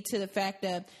PTSD to the fact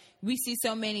that we see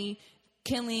so many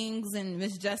killings and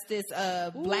misjustice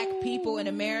of Black people in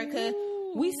America.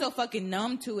 We so fucking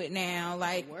numb to it now.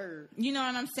 Like, word. You know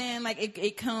what I'm saying? Like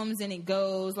it comes and it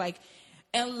goes. Like.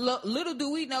 And little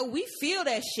do we know, we feel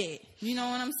that shit. You know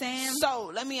what I'm saying?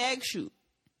 So, let me ask you.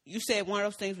 You said one of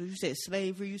those things where you said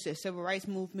slavery, you said civil rights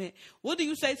movement. What do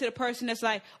you say to the person that's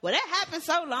like, well, that happened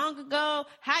so long ago.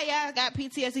 How y'all got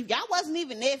PTSD? Y'all wasn't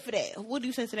even there for that. What do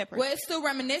you say to that person? Well, it's still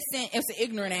reminiscent. It's an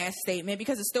ignorant-ass statement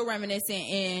because it's still reminiscent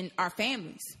in our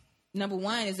families. Number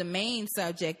one is the main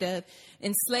subject of,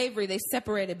 in slavery, they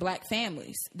separated Black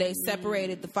families. They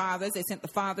separated the fathers. They sent the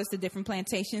fathers to different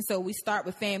plantations. So we start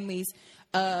with families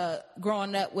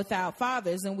growing up without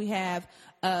fathers, and we have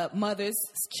mothers,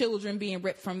 children being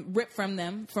ripped from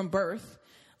them from birth.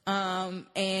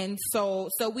 And so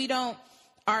we don't,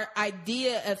 our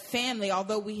idea of family,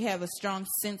 although we have a strong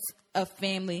sense of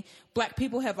family, Black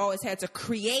people have always had to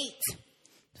create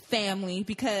family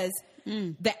because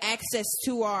the access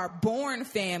to our born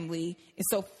family is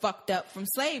so fucked up from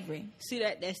slavery. See,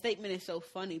 that statement is so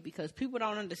funny because people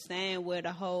don't understand where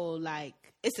the whole, like,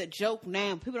 it's a joke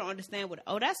now. People don't understand what,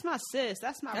 oh, that's my sis.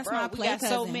 That's my bro. We got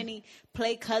so many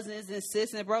play cousins and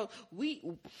sis and bro.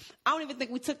 I don't even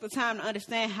think we took the time to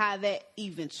understand how that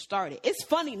even started. It's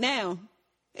funny now.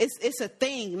 It's a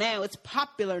thing now. It's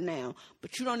popular now.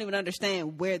 But you don't even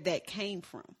understand where that came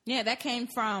from. Yeah, that came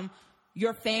from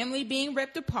your family being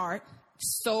ripped apart,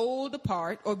 sold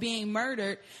apart, or being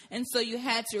murdered. And so you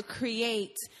had to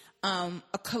create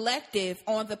a collective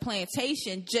on the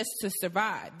plantation just to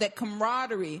survive. That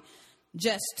camaraderie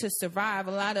just to survive.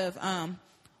 A lot of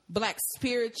Black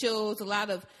spirituals, a lot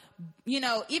of,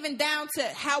 even down to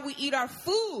how we eat our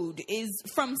food is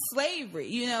from slavery.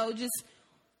 Just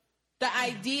the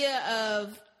idea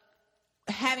of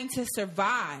having to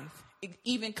survive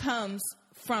even comes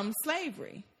from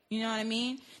slavery. You know what I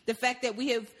mean? The fact that we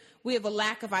have a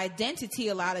lack of identity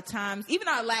a lot of times. Even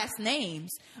our last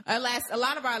names. A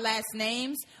lot of our last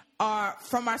names are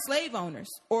from our slave owners.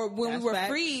 Or when we were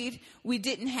freed, we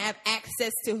didn't have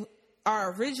access to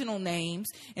our original names,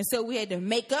 and so we had to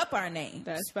make up our names.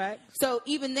 That's fact. So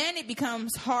even then it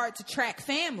becomes hard to track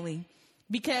family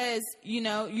because, you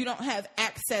don't have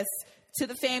access to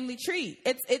the family tree.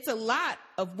 It's a lot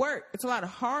of work. It's a lot of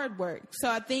hard work. So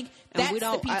I think that's the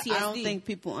PTSD. I don't think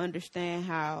people understand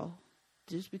how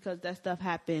just because that stuff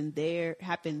happened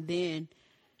then,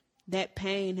 that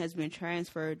pain has been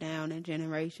transferred down in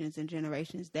generations and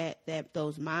generations. That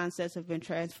those mindsets have been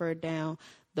transferred down.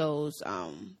 those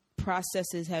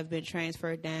processes have been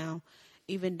transferred down,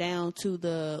 even down to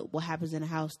the what happens in the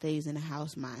house stays in the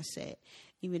house mindset,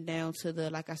 even down to the,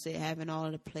 like I said, having all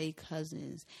of the play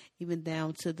cousins, even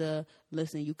down to the,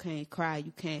 listen, you can't cry,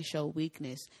 you can't show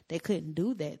weakness. They couldn't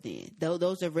do that then.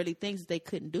 Those are really things that they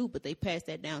couldn't do, but they passed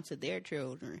that down to their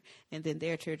children, and then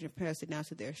their children passed it down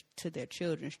to their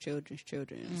children's children's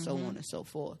children, and so on and so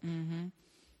forth. Mm-hmm.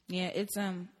 Yeah, it's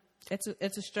a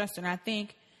stressor, and I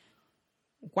think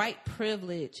white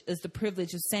privilege is the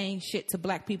privilege of saying shit to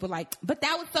black people like, but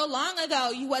that was so long ago,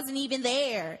 you wasn't even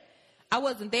there. I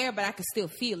wasn't there, but I could still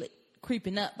feel it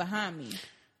creeping up behind me.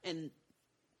 And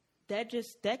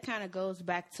that kind of goes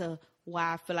back to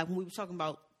why I feel like when we were talking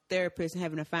about therapists and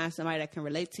having to find somebody that can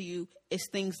relate to you, it's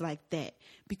things like that.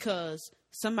 Because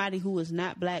somebody who is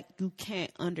not black, you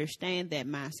can't understand that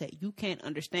mindset. You can't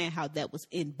understand how that was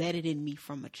embedded in me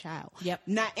from a child. Yep.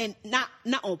 Not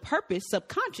on purpose,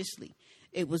 subconsciously.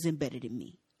 It was embedded in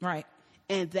me. Right.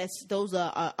 And those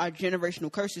are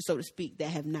generational curses, so to speak, that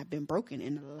have not been broken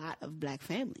in a lot of black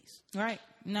families. Right.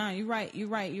 No, you're right.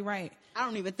 I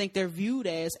don't even think they're viewed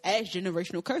as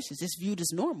generational curses. It's viewed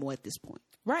as normal at this point.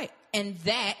 Right. And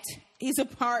that is a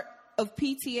part of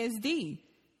PTSD.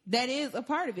 That is a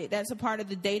part of it. That's a part of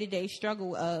the day-to-day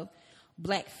struggle of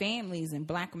black families and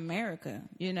black America.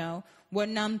 You know, we're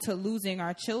numb to losing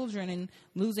our children and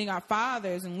losing our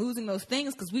fathers and losing those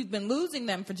things because we've been losing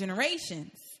them for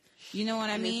generations. You know what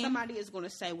I mean? Somebody is going to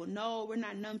say, well, no, we're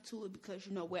not numb to it because,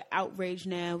 you know, we're outraged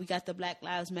now. We got the Black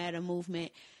Lives Matter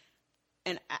movement.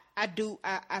 And I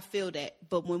feel that.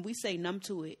 But when we say numb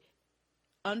to it,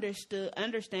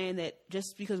 understand that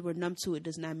just because we're numb to it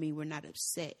does not mean we're not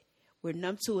upset. We're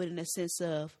numb to it in the sense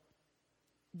of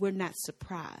we're not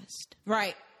surprised.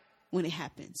 Right. When it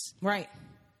happens. Right.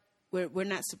 We're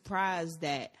not surprised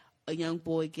that a young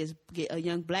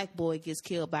black boy gets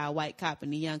killed by a white cop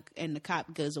and the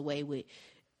cop goes away with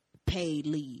paid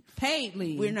leave.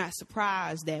 We're not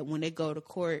surprised that when they go to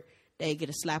court, they get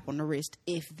a slap on the wrist,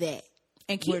 if that.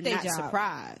 And keep their job. We're not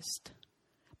surprised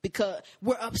because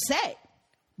we're upset,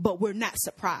 but we're not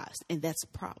surprised, and that's a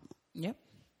problem. Yep.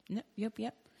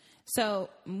 So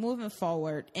moving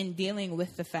forward and dealing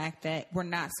with the fact that we're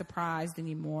not surprised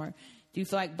anymore, do you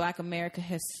feel like Black America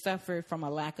has suffered from a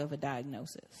lack of a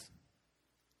diagnosis?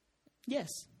 Yes.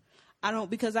 I don't,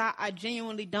 because I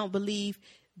genuinely don't believe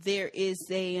there is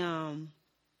I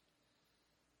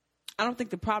don't think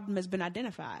the problem has been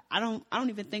identified. I don't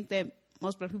even think that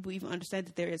most Black people even understand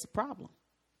that there is a problem.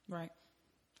 Right.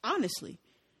 Honestly.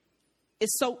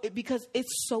 Because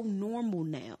it's so normal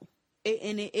now.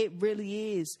 It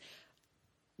really is,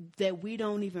 that we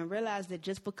don't even realize that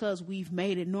just because we've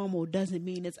made it normal doesn't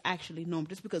mean it's actually normal.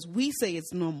 Just because we say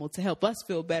it's normal to help us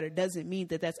feel better doesn't mean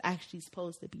that that's actually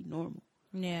supposed to be normal.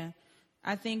 Yeah.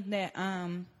 I think that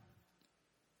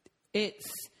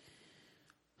it's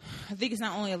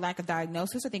not only a lack of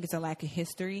diagnosis, I think it's a lack of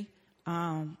history.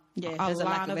 There's a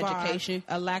lack of education.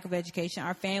 A lack of education.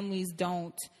 Our families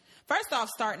don't, first off,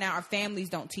 starting out, our families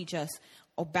don't teach us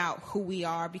about who we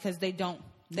are because they don't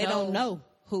know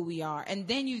who we are. And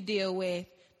then you deal with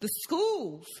the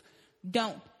schools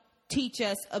don't teach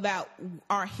us about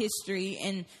our history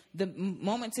and the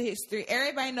moments of history.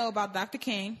 Everybody know about Dr.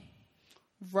 King,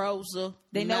 Rosa.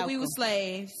 They know we were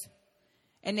slaves,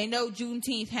 and they know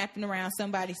Juneteenth happened around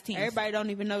somebody's teeth. Everybody don't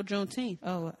even know Juneteenth.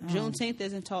 Juneteenth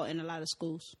isn't taught in a lot of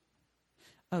schools.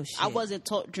 Oh, shit. I wasn't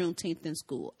taught Juneteenth in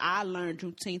school. I learned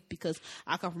Juneteenth because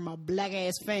I come from a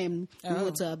black-ass family. We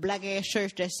went to a black-ass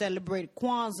church that celebrated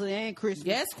Kwanzaa and Christmas.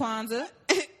 Yes, Kwanzaa.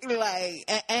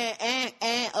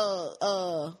 and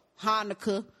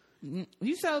Hanukkah.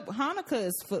 You said Hanukkah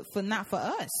is for not for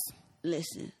us.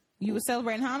 Listen. You were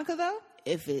celebrating Hanukkah, though?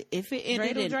 If it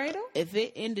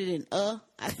ended in I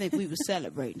think we were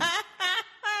celebrating.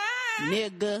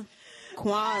 Nigga,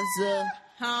 Kwanzaa,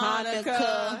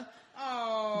 Hanukkah.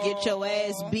 Oh. Get your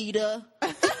ass beat up.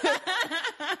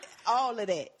 All of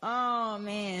that. Oh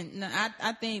man. No,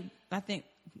 I think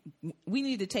we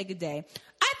need to take a day.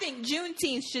 I think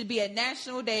Juneteenth should be a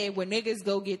national day where niggas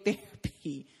go get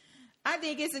therapy. I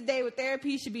think it's a day where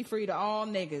therapy should be free to all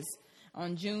niggas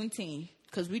on Juneteenth.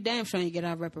 Cause we damn sure ain't get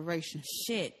our reparations.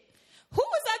 Shit. Who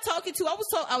was I talking to? I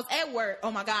was at work. Oh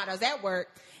my God, I was at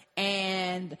work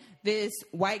and this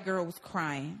white girl was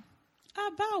crying.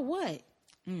 About what?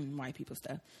 White people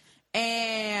stuff.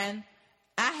 And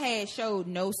I had showed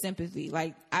no sympathy.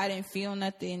 Like, I didn't feel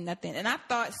nothing. And I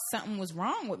thought something was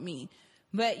wrong with me.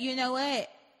 But you know what?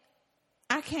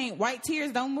 I can't. White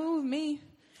tears don't move me.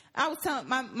 I was telling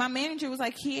my manager was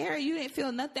like, Kiara, you didn't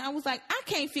feel nothing. I was like, I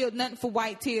can't feel nothing for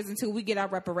white tears until we get our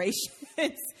reparations.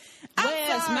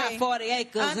 Where's my 40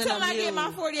 acres until and a I mule? get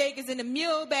my 40 acres in the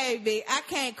mule, baby. I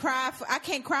can't cry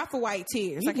for white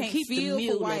tears. You I can't keep feel the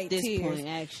mule for white at this tears. point,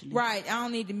 actually. Right. I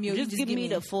don't need the mule. Just give me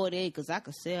the 40 acres. I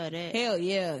could sell that. Hell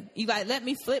yeah. You like, let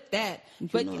me flip that.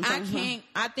 But know what I I'm talking can't,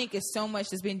 I think it's so much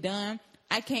that's been done.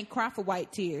 I can't cry for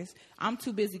white tears. I'm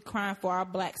too busy crying for our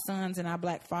black sons and our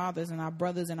black fathers and our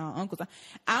brothers and our uncles.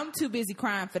 I'm too busy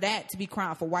crying for that to be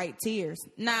crying for white tears.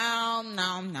 No.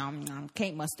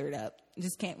 Can't muster it up.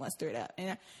 Just can't muster it up.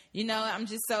 And, you know,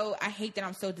 I hate that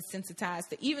I'm so desensitized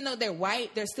to, even though they're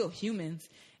white, they're still humans.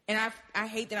 And I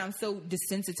hate that I'm so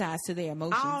desensitized to their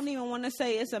emotions. I don't even want to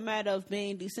say it's a matter of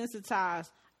being desensitized.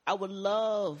 I would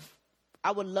love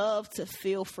to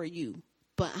feel for you.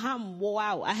 But I'm wore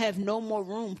out. I have no more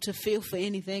room to feel for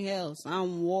anything else.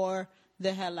 I'm wore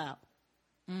the hell out.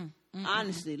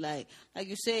 Honestly, like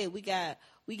you said, we got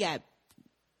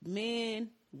men,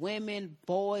 women,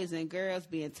 boys, and girls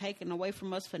being taken away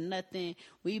from us for nothing.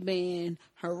 We being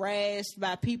harassed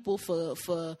by people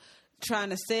for trying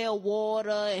to sell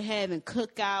water and having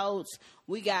cookouts.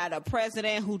 We got a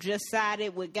president who just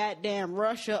sided with goddamn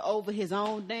Russia over his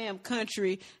own damn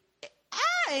country.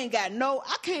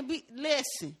 I can't be,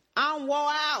 listen, I'm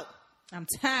wore out. I'm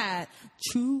tired.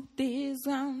 Truth is,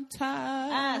 I'm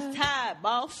tired. I'm tired,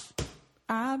 boss.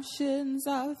 Options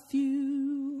are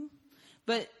few.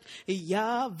 But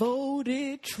y'all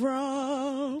voted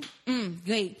Trump.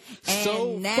 Great. And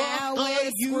so now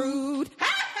we're you. screwed.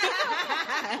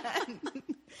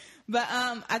 But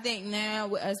I think now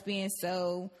with us being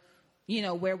so, you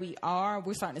know, where we are,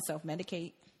 we're starting to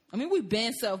self-medicate. I mean, we've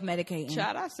been self-medicating.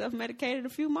 Child, I self-medicated a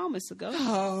few moments ago.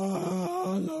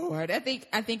 Oh, Lord. I think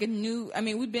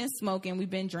we've been smoking, we've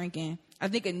been drinking. I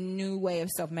think a new way of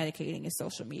self-medicating is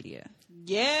social media.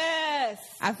 Yes.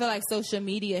 I feel like social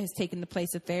media has taken the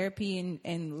place of therapy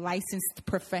and licensed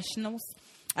professionals.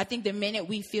 I think the minute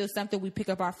we feel something, we pick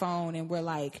up our phone and we're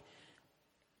like,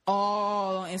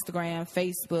 all on Instagram,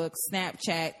 Facebook, Snapchat,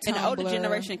 Tumblr. And the older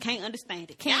generation can't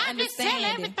understand it. Can't understand it.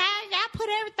 Everything. Y'all put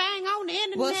everything on the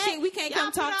internet. Well, shit, we can't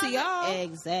come talk to y'all.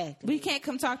 Exactly. We can't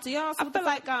come talk to y'all. So I feel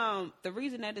like the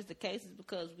reason that is the case is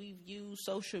because we've used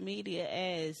social media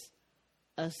as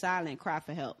a silent cry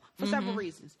for help for several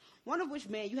reasons. One of which,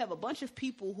 man, you have a bunch of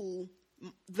people who,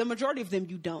 the majority of them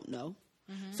you don't know,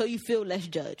 so you feel less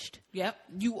judged. Yep.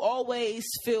 You always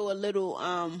feel a little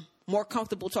more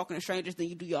comfortable talking to strangers than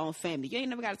you do your own family. You ain't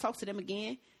never got to talk to them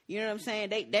again. You know what I'm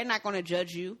saying? They're not going to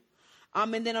judge you.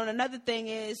 And then on another thing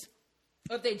is,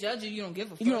 if they judge you, you don't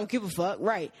give a fuck. You don't give a fuck,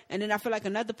 right? And then I feel like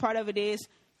another part of it is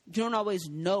you don't always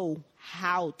know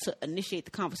how to initiate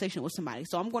the conversation with somebody.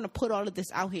 So I'm going to put all of this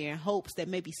out here in hopes that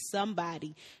maybe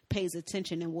somebody pays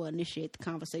attention and will initiate the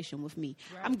conversation with me.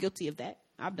 Right. I'm guilty of that.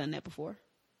 I've done that before.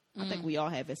 I think we all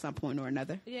have at some point or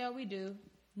another. Yeah, we do.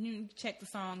 You check the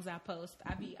songs I post.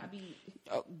 I be.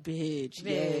 Oh, bitch.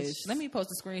 Yes. Let me post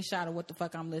a screenshot of what the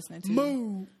fuck I'm listening to.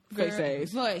 Moo. Face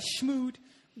ass. Boy, schmood.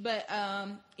 But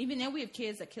even then, we have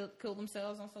kids that kill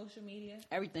themselves on social media.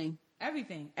 Everything,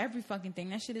 every fucking thing.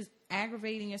 That shit is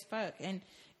aggravating as fuck. And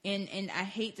I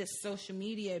hate that social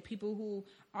media. People who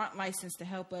aren't licensed to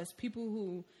help us, people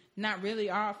who not really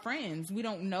are our friends, we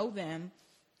don't know them,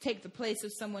 take the place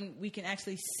of someone we can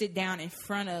actually sit down in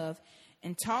front of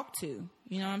and talk to.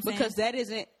 You know what I'm saying? Because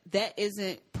that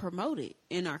isn't promoted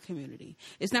in our community.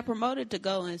 It's not promoted to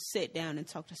go and sit down and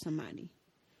talk to somebody.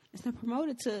 It's not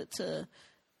promoted to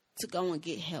go and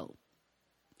get help.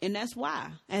 And that's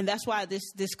why. And that's why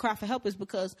this cry for help is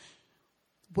because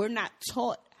we're not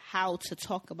taught how to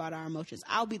talk about our emotions.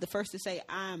 I'll be the first to say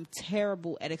I'm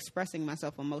terrible at expressing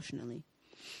myself emotionally.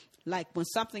 Like when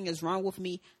something is wrong with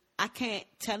me, I can't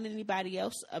tell anybody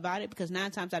else about it because 9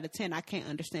 times out of 10, I can't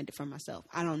understand it for myself.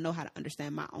 I don't know how to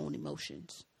understand my own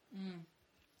emotions.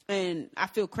 And I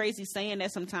feel crazy saying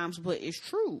that sometimes, but it's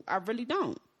true. I really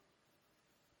don't.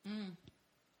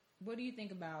 What do you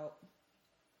think about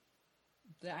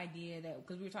the idea that,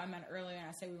 because we were talking about it earlier and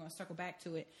I said we were going to circle back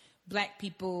to it, black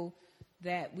people,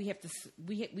 that we have to,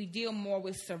 we deal more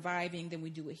with surviving than we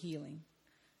do with healing.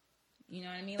 You know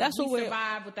what I mean? That's like what we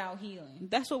survive without healing.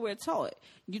 That's what we're taught.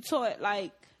 You taught,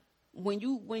 like,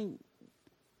 when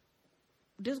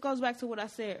this goes back to what I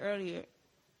said earlier.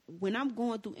 When I'm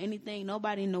going through anything,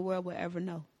 nobody in the world will ever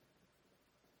know.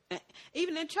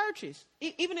 Even in churches.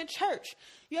 Even in church.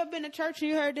 You ever been to church and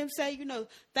you heard them say, you know,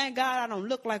 thank God I don't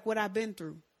look like what I've been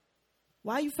through.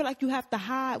 Why you feel like you have to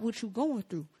hide what you're going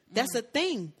through? That's a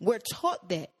thing. We're taught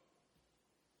that.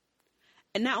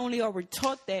 And not only are we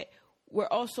taught that, we're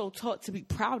also taught to be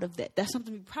proud of that. That's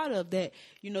something to be proud of, that,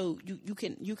 you know, you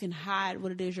can hide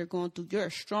what it is you're going through. You're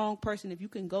a strong person. If you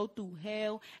can go through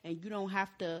hell and you don't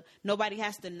have to, nobody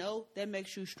has to know, that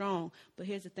makes you strong. But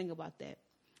here's the thing about that.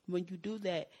 When you do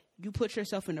that, you put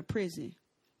yourself in a prison,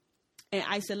 in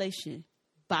isolation,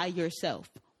 by yourself,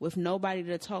 with nobody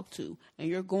to talk to. And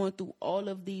you're going through all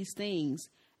of these things,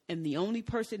 and the only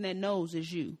person that knows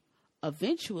is you.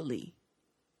 Eventually,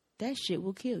 that shit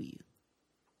will kill you.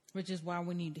 Which is why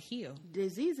we need to heal.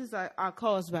 Diseases are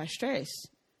caused by stress.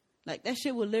 Like, that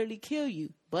shit will literally kill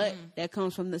you. But that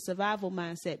comes from the survival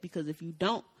mindset, because if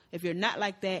you're not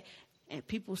like that, and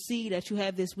people see that you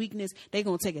have this weakness, they're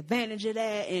going to take advantage of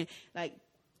that. And, like,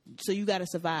 so you got to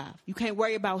survive. You can't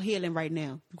worry about healing right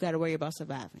now. You got to worry about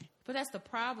surviving. But that's the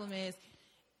problem is,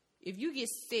 if you get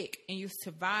sick and you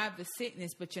survive the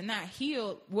sickness, but you're not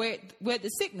healed, where'd the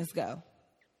sickness go?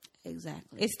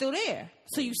 Exactly. It's still there.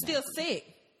 So you still sick.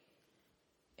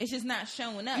 It's just not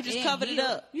showing up. You just covered it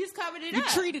up. You just covered it up. You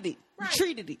treated it. Right. You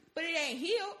treated it. But it ain't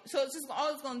healed. So it's just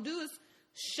all it's going to do is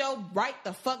show right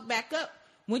the fuck back up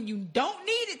when you don't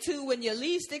need it to, when you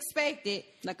least expect it.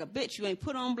 Like a bitch you ain't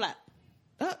put on black.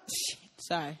 Oh, shit.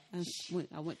 Sorry.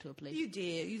 I went to a place. You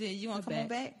did. You want to come on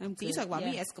back? I'm good. You talk about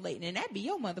me escalating, and that be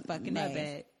your motherfucking My ass.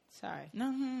 bad. Sorry.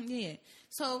 Yeah.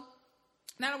 So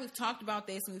now that we've talked about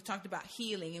this, and we've talked about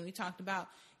healing, and we talked about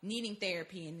needing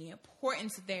therapy and the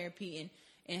importance of therapy,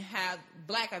 and how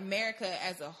Black America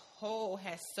as a whole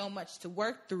has so much to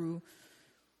work through,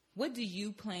 what do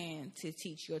you plan to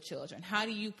teach your children? How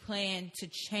do you plan to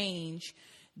change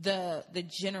the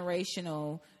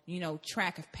generational,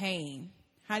 track of pain?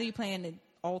 How do you plan to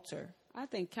alter? I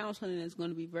think counseling is going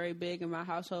to be very big in my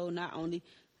household. Not only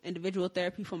individual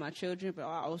therapy for my children, but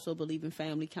I also believe in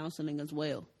family counseling as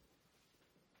well.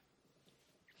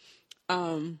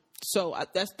 So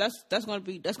that's going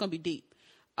to be deep.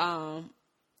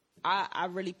 I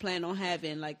really plan on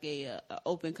having like a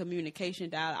open communication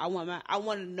dialogue. I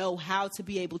want to know how to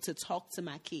be able to talk to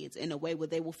my kids in a way where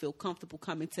they will feel comfortable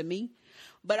coming to me.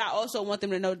 But I also want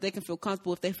them to know that they can feel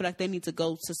comfortable if they feel like they need to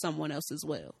go to someone else as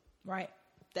well. Right.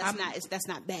 That's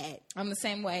not bad. I'm the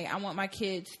same way. I want my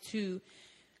kids to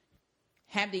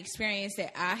have the experience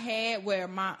that I had, where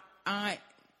my aunt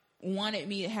wanted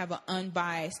me to have an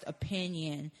unbiased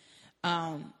opinion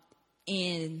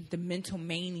in the mental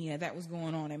mania that was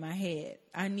going on in my head.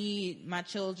 I need my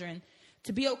children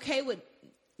to be okay with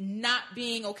not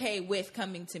being okay with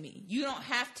coming to me. You don't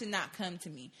have to not come to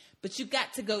me, but you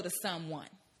got to go to someone.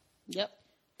 Yep.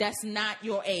 That's not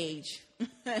your age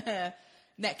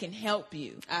that can help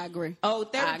you. I agree. Oh,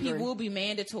 therapy will be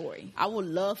mandatory. I would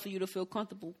love for you to feel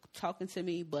comfortable talking to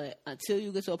me, but until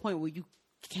you get to a point where you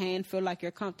can feel like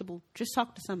you're comfortable, just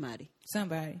talk to somebody.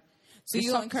 So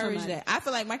you encourage that. I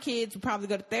feel like my kids will probably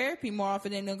go to therapy more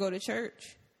often than they'll go to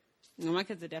church. My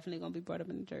kids are definitely going to be brought up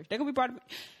in the church. They're going to be brought up.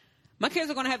 My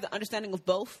kids are going to have the understanding of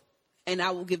both, and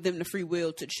I will give them the free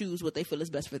will to choose what they feel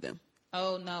is best for them.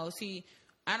 Oh, no. See,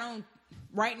 I don't,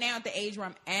 right now at the age where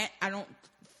I'm at, I don't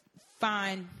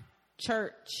find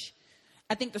church.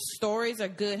 I think the stories are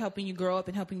good, helping you grow up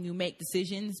and helping you make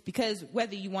decisions, because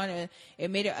whether you want to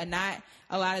admit it or not,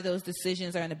 a lot of those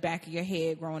decisions are in the back of your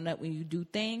head growing up when you do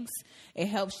things. It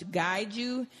helps to guide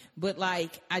you, but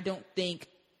like, I don't think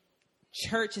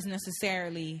church is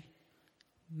necessarily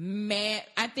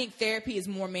I think therapy is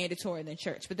more mandatory than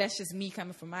church, but that's just me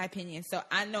coming from my opinion. So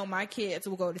I know my kids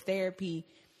will go to therapy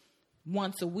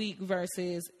once a week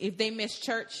versus if they miss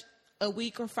church a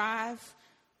week or 5,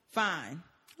 fine.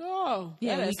 Oh,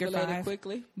 yeah, that a week or 5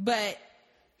 quickly. But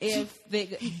if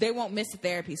they won't miss a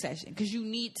therapy session because you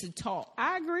need to talk.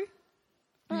 I agree.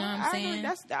 You know what I'm saying?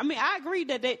 I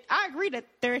agree that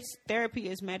therapy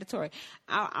is mandatory.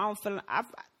 I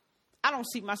don't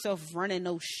see myself running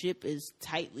no ship as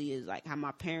tightly as like how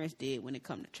my parents did when it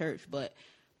come to church, but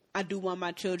I do want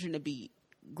my children to be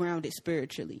grounded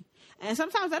spiritually. And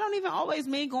sometimes that don't even always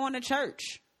mean going to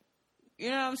church. You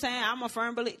know what I'm saying? I'm a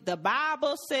firm believer. The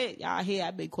Bible said, y'all hear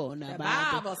I be quoting that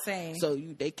Bible saying. So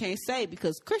they can't say,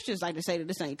 because Christians like to say that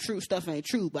this ain't true, stuff ain't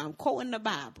true, but I'm quoting the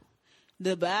Bible.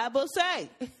 The Bible say,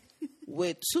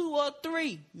 with 2 or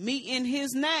 3 meet in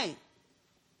his name.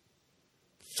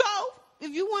 So,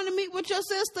 if you want to meet with your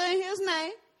sister in his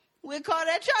name, we'll call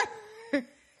that church.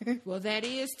 Well, that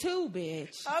is too,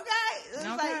 bitch. Okay. It's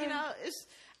like,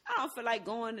 I don't feel like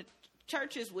going to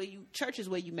churches where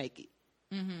you make it.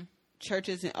 Mm-hmm. Church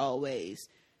isn't always.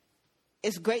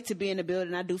 It's great to be in the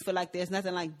building. I do feel like there's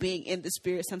nothing like being in the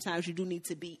spirit. Sometimes you do need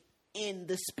to be in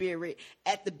the spirit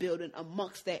at the building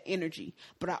amongst that energy.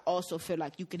 But I also feel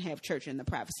like you can have church in the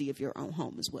privacy of your own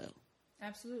home as well.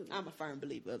 Absolutely. I'm a firm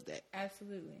believer of that.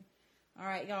 Absolutely. All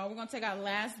right, y'all, we're going to take our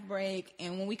last break,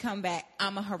 and when we come back,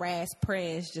 I'm going to harass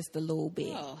Prez just a little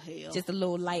bit. Oh, hell. Just a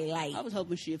little light. I was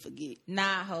hoping she'd forget.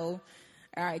 Nah, ho.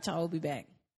 All right, y'all, we'll be back.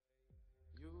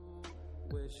 You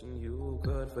wishing you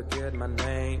could forget my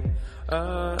name.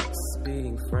 Us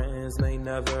being friends may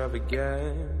never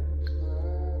again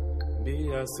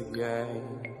be us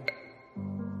again.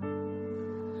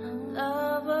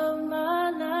 Love of my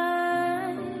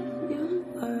life, you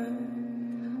were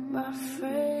my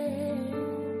friend.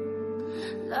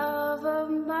 Love of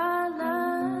my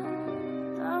life,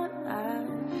 thought I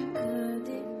could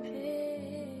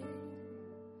depend.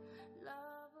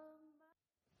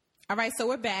 All right, so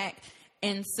we're back.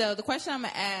 And so the question I'm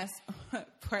going to ask,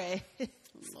 Prez,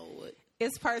 Lord.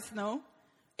 it's personal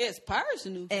It's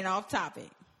personal. and off topic.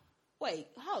 Wait,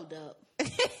 hold up.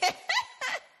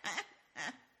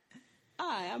 All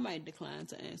right, I might decline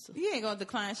to answer. You ain't going to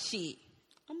decline shit.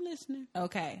 I'm listening.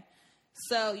 Okay.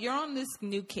 So you're on this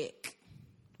new kick,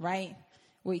 right?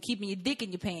 Where you're keeping your dick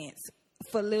in your pants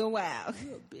for a little while.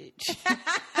 You a bitch.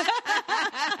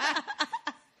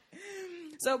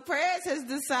 So Prez has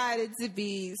decided to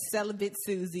be celibate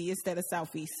Susie instead of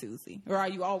Southeast Susie. Or are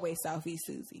you always Southeast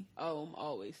Susie? Oh, I'm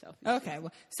always Southeast. Okay,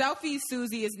 well, Southeast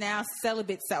Susie is now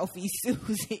celibate Southeast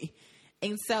Susie.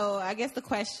 And so I guess the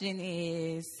question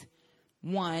is,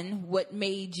 one, what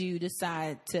made you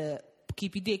decide to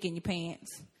keep your dick in your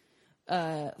pants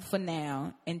for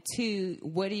now? And two,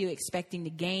 what are you expecting to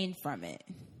gain from it?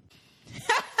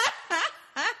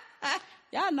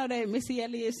 Y'all know that Missy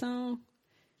Elliott song?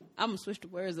 I'm going to switch the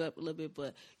words up a little bit,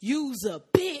 but you's a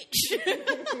bitch.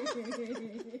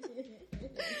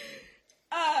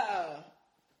 All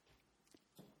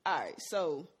right,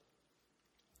 so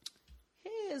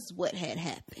here's what had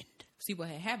happened. See, what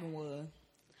had happened was,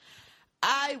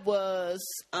 I was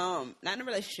not in a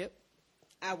relationship.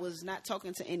 I was not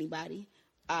talking to anybody.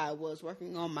 I was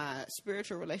working on my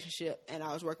spiritual relationship, and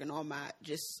I was working on my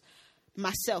just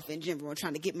myself in general,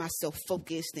 trying to get myself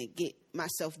focused and get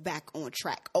myself back on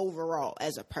track overall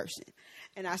as a person.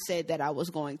 And I said that I was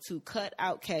going to cut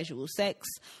out casual sex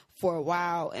for a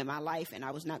while in my life, and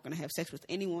I was not going to have sex with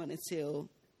anyone until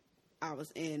I was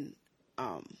in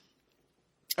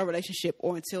a relationship,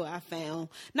 or until I found,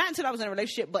 not until I was in a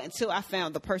relationship, but until I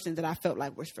found the person that I felt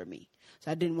like was for me.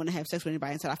 So I didn't want to have sex with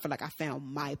anybody until I felt like I found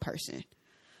my person.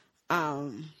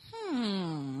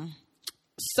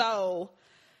 So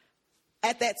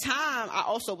at that time, I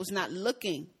also was not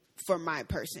looking for my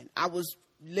person. I was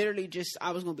literally just,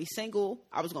 I was going to be single.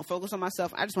 I was going to focus on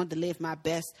myself. I just wanted to live my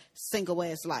best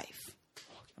single-ass life.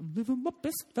 I'm living my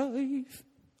best life.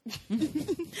 I'm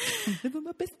living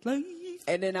my best life.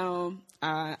 And then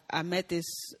I met this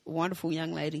wonderful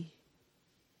young lady.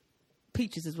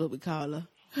 Peaches is what we call her.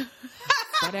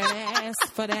 For that ass,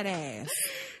 for that ass.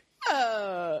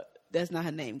 That's not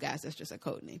her name, guys. That's just her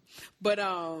code name. But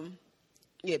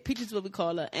yeah, Peaches is what we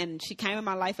call her. And she came in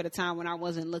my life at a time when I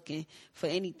wasn't looking for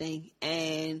anything.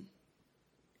 And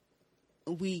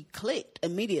we clicked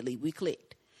immediately. We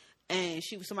clicked. And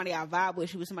she was somebody I vibe with.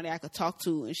 She was somebody I could talk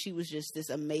to. And she was just this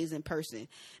amazing person.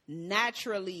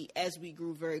 Naturally, as we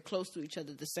grew very close to each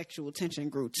other, the sexual tension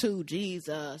grew too.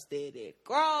 Jesus, did it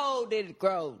grow? Did it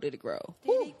grow? Did it grow?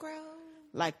 Did it grow?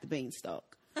 Like the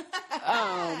beanstalk.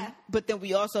 But then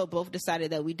we also both decided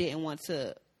that we didn't want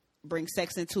to bring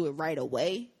sex into it right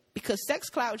away, because sex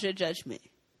clouds your judgment,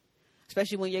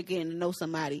 especially when you're getting to know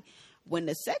somebody. When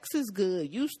the sex is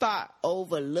good, you start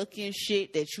overlooking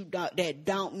shit that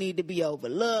don't need to be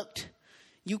overlooked.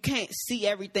 You can't see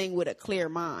everything with a clear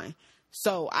mind.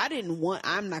 So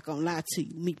I'm not gonna lie to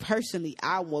you. Me personally,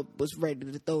 I was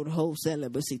ready to throw the whole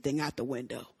celibacy thing out the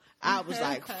window. I was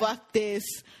like, fuck this.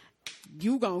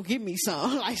 You gonna give me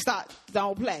some. Like, stop,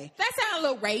 don't play. That sounds a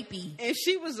little rapey. And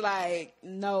she was like,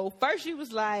 no. First she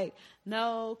was like,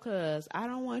 no, because I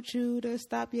don't want you to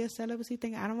stop your celibacy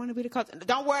thing. I don't want to be the cause.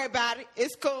 Don't worry about it.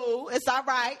 It's cool. It's all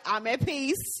right. I'm at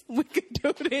peace. We can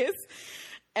do this.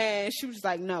 And she was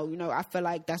like, no, I feel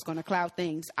like that's going to cloud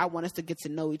things. I want us to get to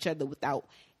know each other without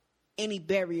any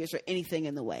barriers or anything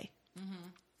in the way. Mm-hmm.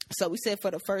 So we said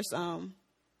for the first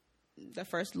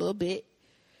little bit,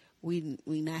 we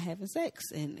not having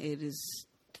sex, and it is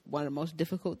one of the most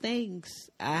difficult things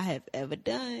I have ever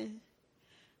done.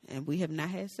 And we have not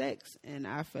had sex, and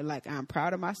I feel like I'm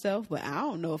proud of myself, but I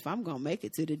don't know if I'm gonna make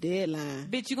it to the deadline.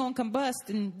 Bitch, you gonna combust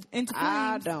into flames?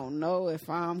 I don't know if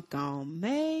I'm gonna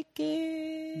make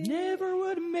it. Never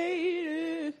would have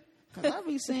made it. Cause I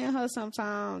be seeing her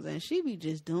sometimes, and she be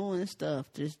just doing stuff.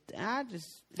 That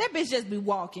bitch just be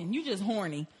walking. You just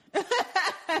horny.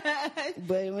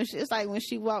 But it's like when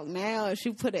she walk now,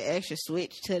 she put an extra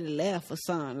switch to the left or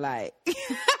something, like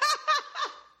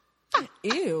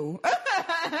Ew.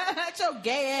 That's your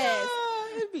gay ass.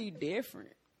 It'd be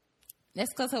different.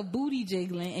 That's because her booty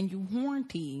jiggling and you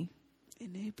horny.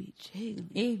 And they be jiggling.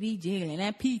 It be jiggling.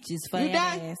 That peach is for You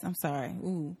that done? ass. I'm sorry.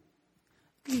 Ooh.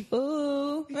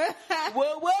 Ooh. Whoa,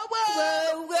 whoa,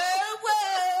 whoa.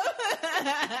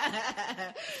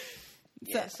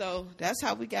 Yeah, so that's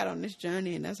how we got on this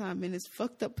journey, and that's how I'm in this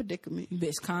fucked up predicament.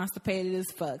 Bitch constipated as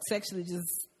fuck. Sexually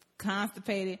just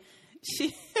constipated.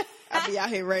 She I be out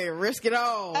here ready to risk it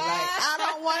all. Like, I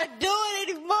don't want to do it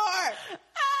anymore.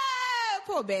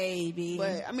 Poor baby.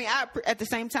 But I mean, at the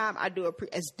same time, I do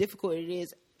as difficult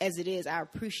as it is. I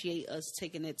appreciate us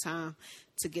taking the time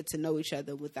to get to know each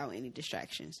other without any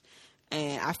distractions,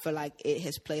 and I feel like it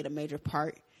has played a major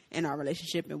part in our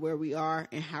relationship and where we are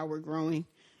and how we're growing.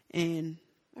 And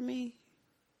I mean,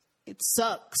 it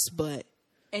sucks, but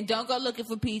And don't go looking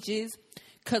for peaches,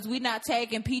 because we not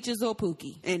taking peaches or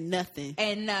Pookie. And nothing.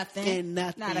 Not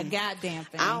a goddamn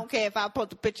thing. I don't care if I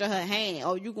post a picture of her hand.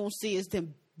 All you gonna see is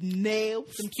them nails,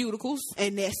 Some cuticles.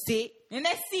 and that's it. And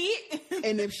that's it.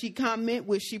 And if she comment,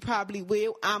 which she probably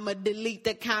will, I'ma delete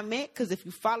the comment, because if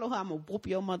you follow her, I'ma whoop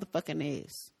your motherfucking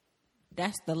ass.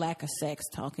 That's the lack of sex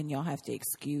talking. Y'all have to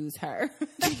excuse her.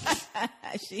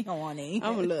 She horny.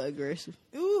 I'm a little aggressive.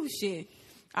 Ooh, shit.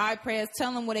 All right, Prayers,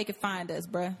 tell them where they can find us,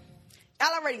 bruh.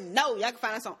 Y'all already know. Y'all can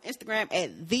find us on Instagram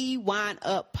at The Wine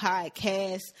Up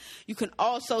Podcast. You can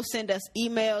also send us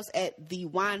emails at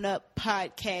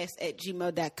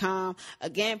thewineuppodcast@gmail.com.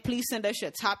 Again, please send us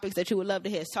your topics that you would love to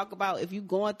hear us talk about. If you're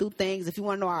going through things, if you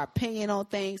want to know our opinion on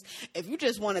things, if you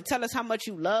just want to tell us how much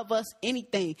you love us,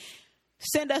 anything,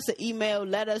 send us an email.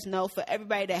 Let us know. For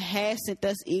everybody that has sent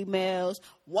us emails,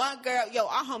 one girl,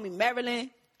 our homie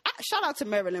Marilyn. Shout out to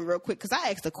Marilyn real quick, because I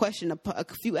asked a question a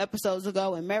few episodes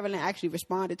ago, and Marilyn actually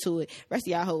responded to it. Rest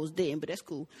of y'all hoes didn't, but that's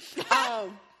cool.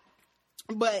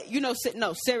 But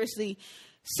seriously,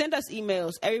 send us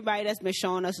emails. Everybody that's been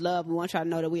showing us love, we want y'all to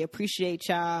know that we appreciate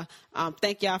y'all.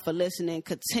 Thank y'all for listening.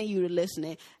 Continue to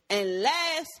listening. And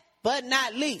last but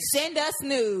not least, Send us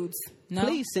nudes. No?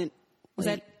 please send. Was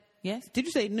that? Yes? Did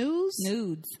you say news?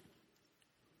 Nudes.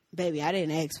 Baby, I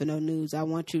didn't ask for no news. I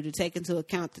want you to take into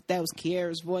account that was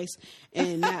Kiara's voice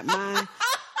and not mine.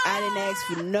 I didn't ask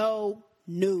for no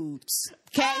nudes.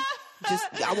 Okay?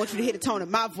 I want you to hear the tone of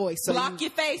my voice so Block your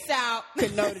face out.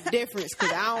 can know the difference,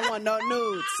 because I don't want no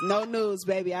nudes. No nudes,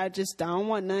 baby. I don't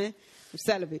want none. I'm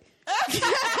celibate.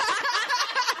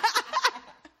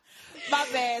 My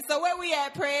bad. So where we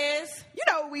at, Prayers? You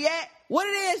know where we at. What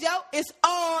it is, yo. It's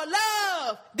all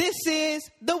love. This is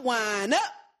The Wine Up.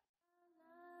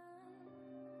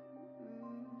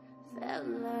 Felt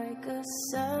like a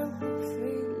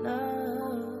sun-free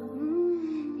love,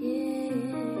 yeah.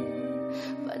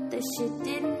 But this shit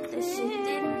didn't click.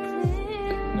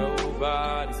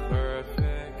 Nobody's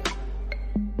perfect.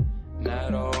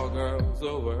 Not all girls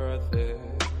are worth it.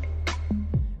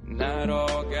 Not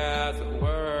all guys are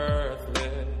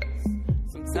worthless.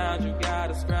 Sometimes you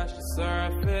gotta scratch the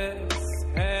surface.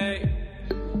 Hey,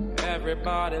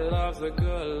 everybody loves a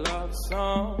good love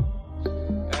song.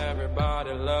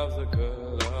 Everybody loves a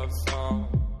good love song.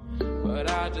 But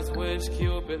I just wish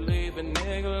Cupid leave a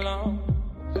nigga alone.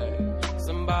 Hey,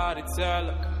 somebody tell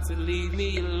her to leave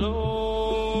me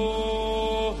alone.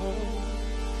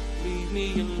 Leave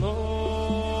me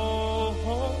alone.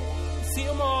 See,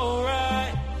 I'm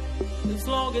alright. As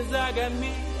long as I got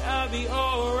me, I'll be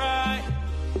alright.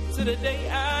 To the day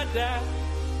I die,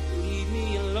 leave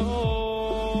me alone.